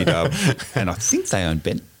 VW, and I think they own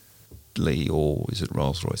Bentley or is it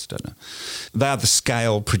Rolls-Royce? I don't know. They are the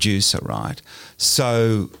scale producer, right?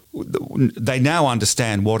 So they now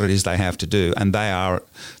understand what it is they have to do, and they're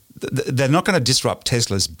not going to disrupt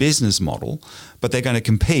Tesla's business model, but they're going to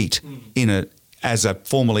compete as a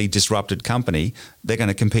formerly disrupted company. They're going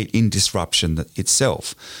to compete in disruption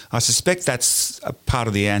itself. I suspect that's a part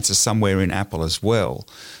of the answer somewhere in Apple as well.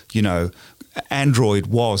 You know, Android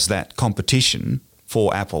was that competition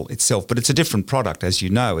for Apple itself, but it's a different product, as you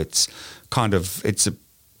know. It's a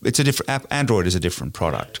different. Android is a different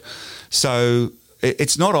product, so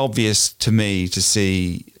it's not obvious to me to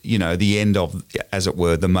see, you know, the end of, as it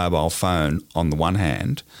were, the mobile phone on the one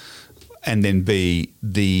hand, and then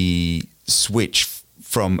the switch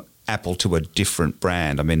from Apple to a different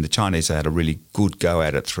brand. I mean, the Chinese had a really good go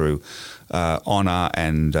at it through Honor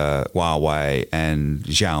and Huawei and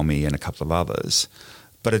Xiaomi and a couple of others.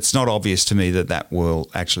 But it's not obvious to me that will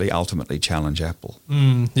actually ultimately challenge Apple.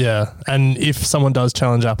 Yeah, and if someone does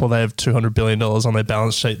challenge Apple, they have $200 billion on their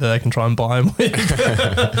balance sheet that they can try and buy them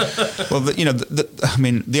with. Well,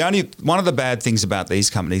 one of the bad things about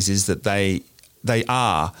these companies is that they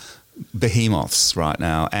are behemoths right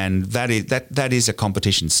now, and that is a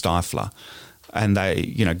competition stifler. And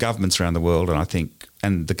governments around the world, and I think,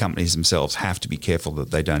 and the companies themselves have to be careful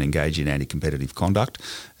that they don't engage in anti-competitive conduct.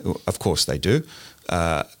 Of course they do.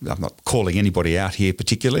 I'm not calling anybody out here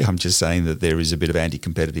particularly. I'm just saying that there is a bit of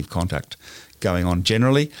anti-competitive conduct going on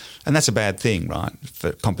generally, and that's a bad thing, right,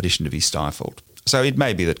 for competition to be stifled. So it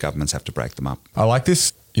may be that governments have to break them up. I like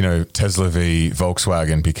this, Tesla v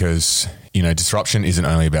Volkswagen, because, disruption isn't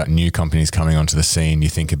only about new companies coming onto the scene. You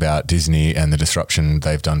think about Disney and the disruption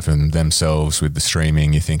they've done for themselves with the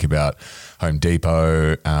streaming. You think about Home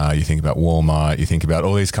Depot, you think about Walmart, you think about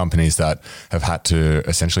all these companies that have had to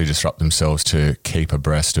essentially disrupt themselves to keep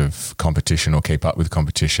abreast of competition or keep up with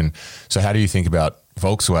competition. So how do you think about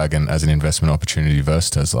Volkswagen as an investment opportunity versus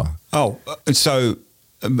Tesla?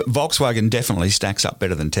 Volkswagen definitely stacks up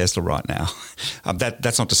better than Tesla right now.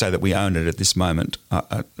 That's not to say that we own it at this moment.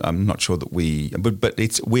 I'm not sure that we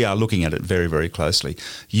are looking at it very, very closely.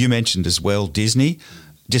 You mentioned as well Disney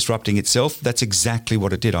disrupting itself. That's exactly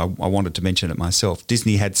what it did. I wanted to mention it myself.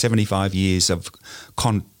 Disney had 75 years of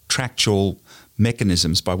contractual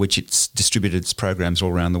mechanisms by which it's distributed its programs all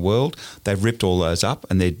around the world. They've ripped all those up,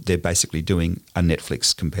 and they're basically doing a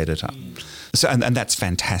Netflix competitor. So and that's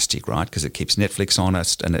fantastic, right? Because it keeps Netflix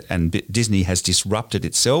honest, and Disney has disrupted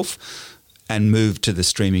itself and moved to the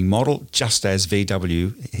streaming model, just as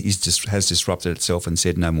VW has disrupted itself and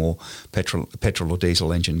said no more petrol or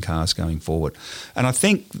diesel engine cars going forward. And I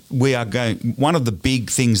think one of the big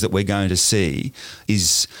things that we're going to see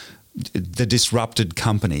is the disrupted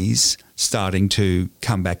companies starting to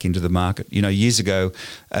come back into the market. Years ago,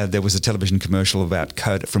 there was a television commercial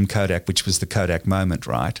from Kodak, which was the Kodak moment,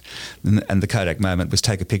 right? And the Kodak moment was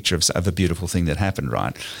take a picture of a beautiful thing that happened,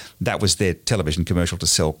 right? That was their television commercial to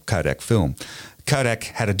sell Kodak film. Kodak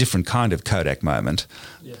had a different kind of Kodak moment.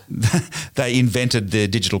 Yeah. They invented the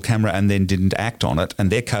digital camera and then didn't act on it, and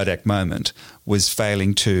their Kodak moment was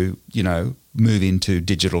failing to, move into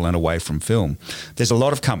digital and away from film. There's a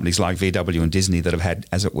lot of companies like VW and Disney that have had,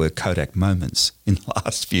 as it were, Kodak moments in the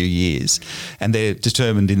last few years, and they're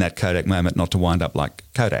determined in that Kodak moment not to wind up like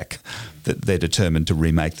Kodak. That they're determined to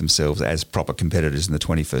remake themselves as proper competitors in the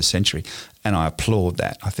 21st century, and I applaud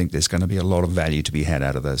that. I think there's going to be a lot of value to be had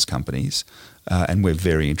out of those companies, and we're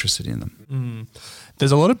very interested in them.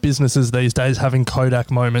 There's a lot of businesses these days having Kodak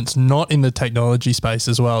moments, not in the technology space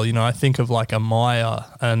as well. I think of like a Maya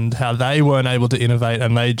and how they weren't able to innovate,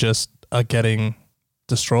 and they just are getting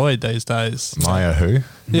destroyed these days. Maya who?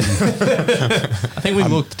 Yeah. I think we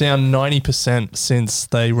looked down 90% since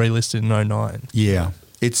they relisted in 2009. Yeah.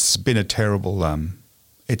 It's been a terrible,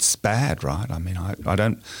 it's bad, right? I mean,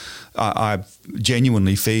 I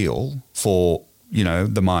genuinely feel for,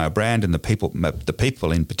 the Maya brand and the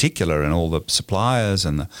people in particular, and all the suppliers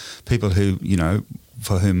and the people who,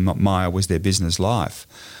 for whom Maya was their business life.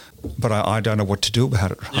 But I don't know what to do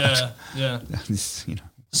about it, right? Yeah.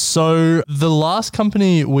 So the last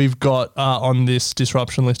company we've got on this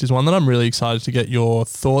disruption list is one that I'm really excited to get your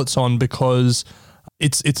thoughts on, because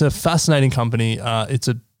it's a fascinating company. It's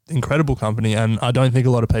an incredible company, and I don't think a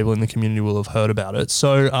lot of people in the community will have heard about it.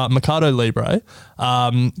 So Mercado Libre,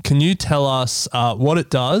 can you tell us what it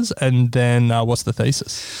does, and then what's the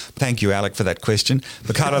thesis? Thank you, Alec, for that question.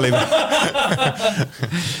 Mercado Libre,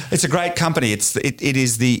 it's a great company. It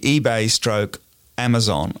is the eBay stroke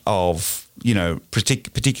Amazon of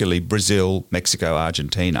particularly Brazil, Mexico,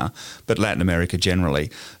 Argentina, but Latin America generally.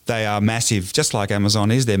 They are massive, just like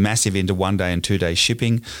Amazon is. They're massive into 1 day and 2 day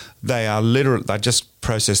shipping. They just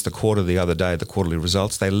processed the quarter the other day, the quarterly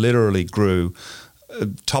results. They literally grew,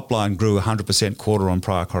 top line grew 100% quarter on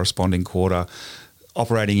prior corresponding quarter.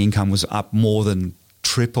 Operating income was up more than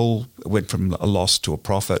triple, went from a loss to a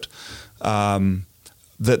profit.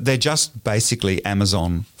 They're just basically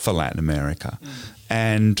Amazon for Latin America.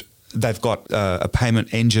 And they've got a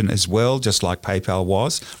payment engine as well, just like PayPal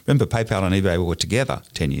was. Remember, PayPal and eBay were together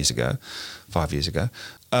 5 years ago.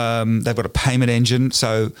 They've got a payment engine.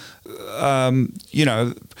 So,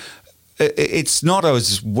 it's not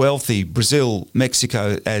as wealthy, Brazil,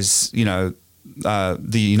 Mexico, as, the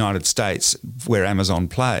United States, where Amazon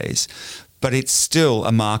plays. But it's still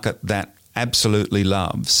a market that absolutely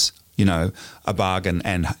loves a bargain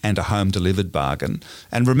and a home-delivered bargain.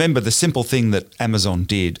 And remember, the simple thing that Amazon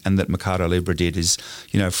did and that Mercado Libre did is,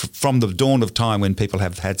 from the dawn of time when people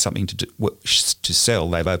have had something to sell,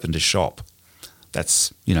 they've opened a shop.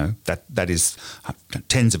 That's, that is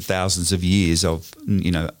tens of thousands of years of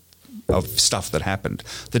stuff that happened.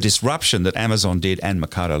 The disruption that Amazon did and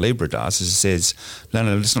Mercado Libre does is it says, no,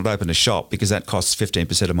 let's not open a shop because that costs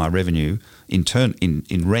 15% of my revenue in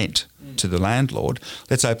rent to the landlord.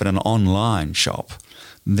 Let's open an online shop.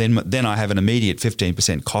 Then I have an immediate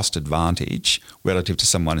 15% cost advantage relative to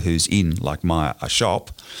someone who's in, like a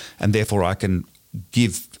shop, and therefore I can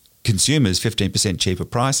give consumers 15% cheaper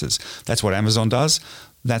prices. That's what Amazon does.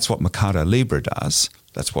 That's what Mercado Libre does.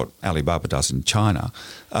 That's what Alibaba does in China.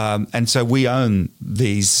 And so we own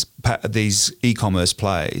these e-commerce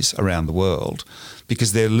plays around the world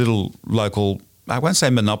because they're little local, I won't say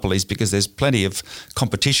monopolies because there's plenty of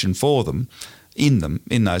competition for them in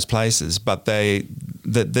those places, but they're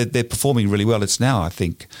performing really well. It's now, I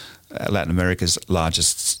think, Latin America's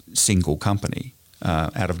largest single company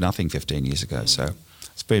out of nothing 15 years ago. So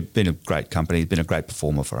it's been a great company. It's been a great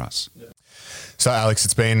performer for us. So, Alex,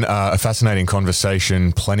 it's been a fascinating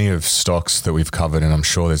conversation, plenty of stocks that we've covered, and I'm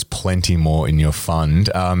sure there's plenty more in your fund.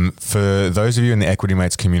 For those of you in the Equity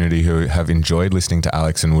Mates community who have enjoyed listening to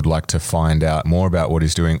Alex and would like to find out more about what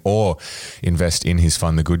he's doing or invest in his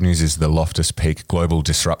fund, the good news is the Loftus Peak Global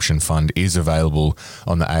Disruption Fund is available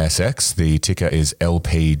on the ASX. The ticker is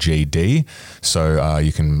LPGD, so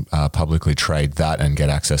you can publicly trade that and get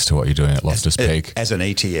access to what you're doing at Loftus Peak. As an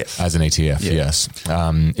ETF. As an ETF, yes.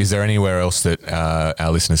 Is there anywhere else that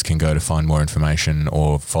our listeners can go to find more information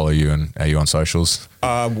or follow you? And are you on socials? We're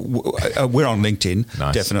on LinkedIn,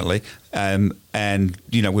 nice. Definitely, and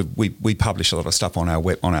we publish a lot of stuff on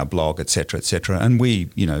our blog, etc., and we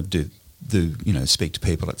do speak to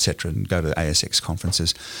people, etc., and go to ASX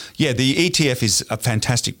conferences. Yeah, the ETF is a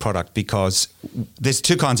fantastic product because there's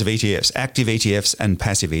two kinds of ETFs: active ETFs and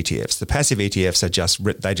passive ETFs. The passive ETFs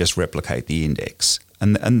are just replicate the index.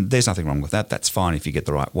 And there's nothing wrong with that. That's fine if you get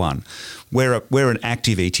the right one. We're an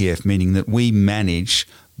active ETF, meaning that we manage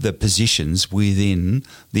the positions within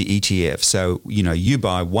the ETF. So, you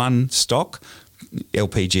buy one stock,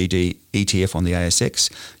 LPGD ETF on the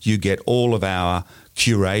ASX, you get all of our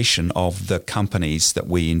curation of the companies that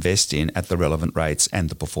we invest in at the relevant rates and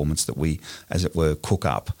the performance that we, as it were, cook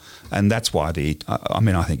up. And that's why I think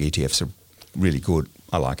ETFs are really good.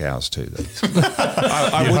 I like ours too.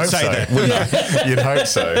 I would say that. Wouldn't You'd hope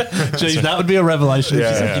so. Geez, that would be a revelation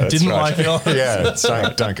if you didn't like yours. Yeah,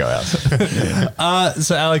 don't go out.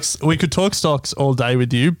 So, Alex, we could talk stocks all day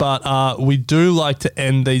with you, but we do like to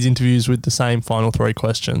end these interviews with the same final 3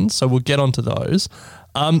 questions. So we'll get onto those.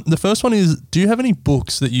 The first one is, do you have any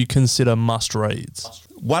books that you consider must-reads?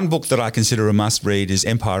 One book that I consider a must-read is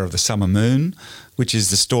Empire of the Summer Moon, which is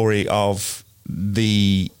the story of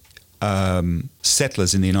the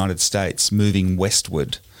settlers in the United States moving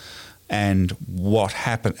westward, and what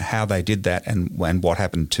happened, how they did that, and what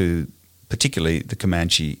happened to particularly the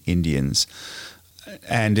Comanche Indians.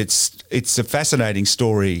 And it's a fascinating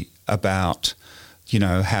story about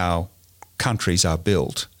how countries are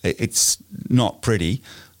built. It's not pretty,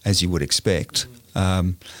 as you would expect,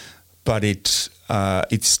 but it's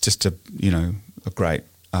just a great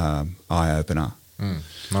eye opener.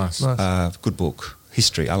 Nice. Good book.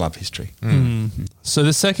 History. I love history. So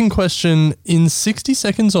the second question, in 60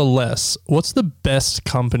 seconds or less, what's the best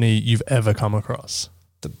company you've ever come across?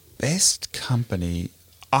 The best company,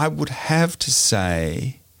 I would have to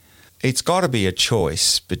say, it's got to be a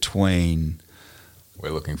choice between...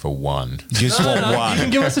 We're looking for one. Just want one. You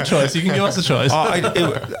can give us a choice.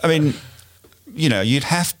 I mean, you'd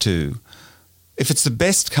have to... If it's the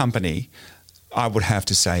best company, I would have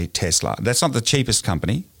to say Tesla. That's not the cheapest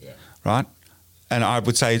company, right? And I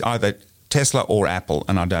would say either Tesla or Apple,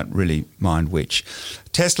 and I don't really mind which.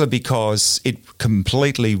 Tesla because it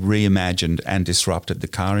completely reimagined and disrupted the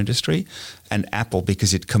car industry, and Apple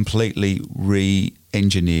because it completely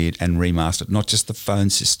re-engineered and remastered not just the phone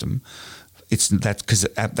system.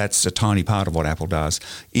 That's a tiny part of what Apple does.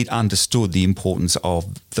 It understood the importance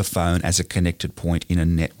of the phone as a connected point in a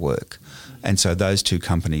network, and so those two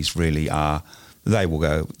companies really they will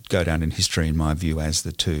go down in history in my view as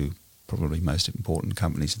the two probably most important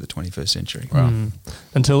companies of the 21st century. Wow.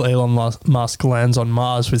 Until Elon Musk lands on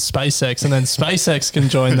Mars with SpaceX, and then SpaceX can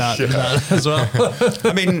join that as well.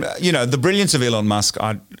 I mean, the brilliance of Elon Musk,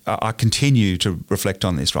 I continue to reflect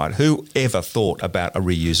on this, right? Who ever thought about a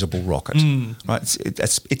reusable rocket? Right?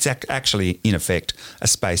 It's actually, in effect, a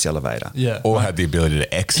space elevator. Yeah. Or had the ability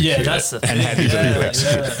to execute Yeah, that's the thing. And had the ability to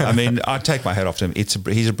execute. I mean, I take my hat off to him.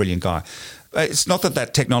 He's a brilliant guy. It's not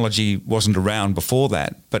that technology wasn't around before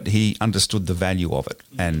that, but he understood the value of it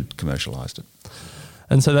and commercialised it.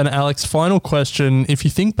 And so then, Alex, final question. If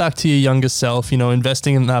you think back to your younger self,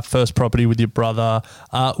 investing in that first property with your brother,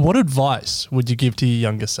 what advice would you give to your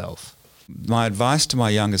younger self? My advice to my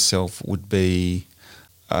younger self would be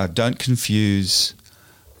don't confuse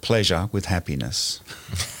pleasure with happiness.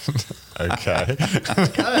 Okay.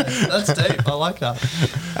 That's deep. I like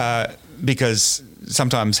that. Because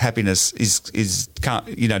sometimes happiness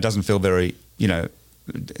doesn't feel very,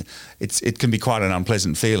 it can be quite an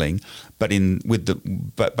unpleasant feeling, but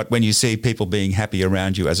when you see people being happy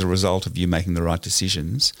around you as a result of you making the right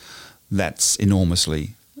decisions, that's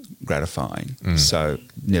enormously gratifying. So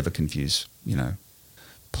never confuse,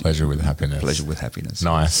 Pleasure with happiness. Pleasure with happiness.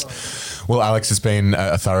 Nice. Well, Alex, it's been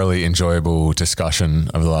a thoroughly enjoyable discussion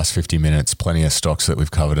over the last 50 minutes. Plenty of stocks that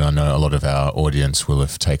we've covered. And I know a lot of our audience will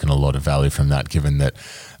have taken a lot of value from that, given that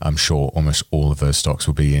I'm sure almost all of those stocks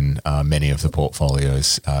will be in many of the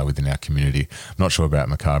portfolios within our community. I'm not sure about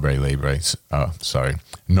Mercado Libre.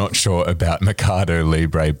 Not sure about Mercado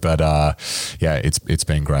Libre, but it's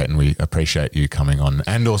been great, and we appreciate you coming on,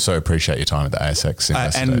 and also appreciate your time at the ASX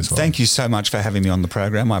Investor Day as well. Thank you so much for having me on the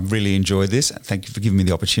program. I've really enjoyed this. Thank you for giving me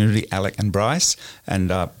the opportunity, Alec and Bryce, and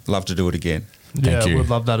love to do it again. Thank you. We'd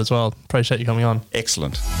love that as well. Appreciate you coming on.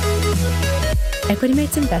 Excellent. Equity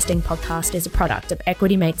Mates Investing Podcast is a product of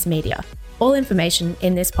Equity Mates Media. All information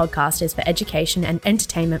in this podcast is for education and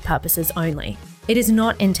entertainment purposes only. It is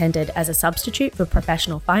not intended as a substitute for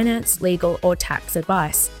professional finance, legal, or tax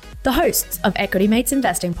advice. The hosts of Equity Mates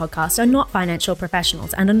Investing Podcast are not financial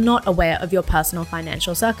professionals and are not aware of your personal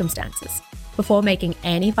financial circumstances. Before making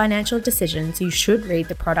any financial decisions, you should read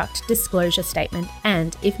the product disclosure statement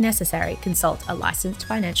and, if necessary, consult a licensed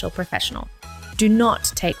financial professional. Do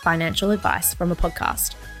not take financial advice from a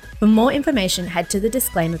podcast. For more information, head to the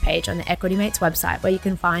disclaimer page on the Equity Mates website, where you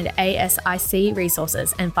can find ASIC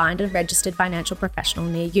resources and find a registered financial professional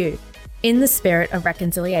near you. In the spirit of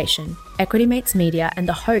reconciliation, Equity Mates Media and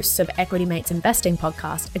the hosts of Equity Mates Investing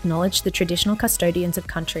Podcast acknowledge the traditional custodians of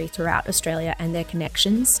country throughout Australia and their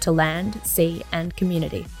connections to land, sea, and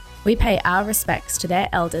community. We pay our respects to their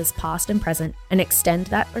elders past and present and extend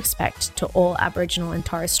that respect to all Aboriginal and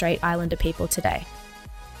Torres Strait Islander people today.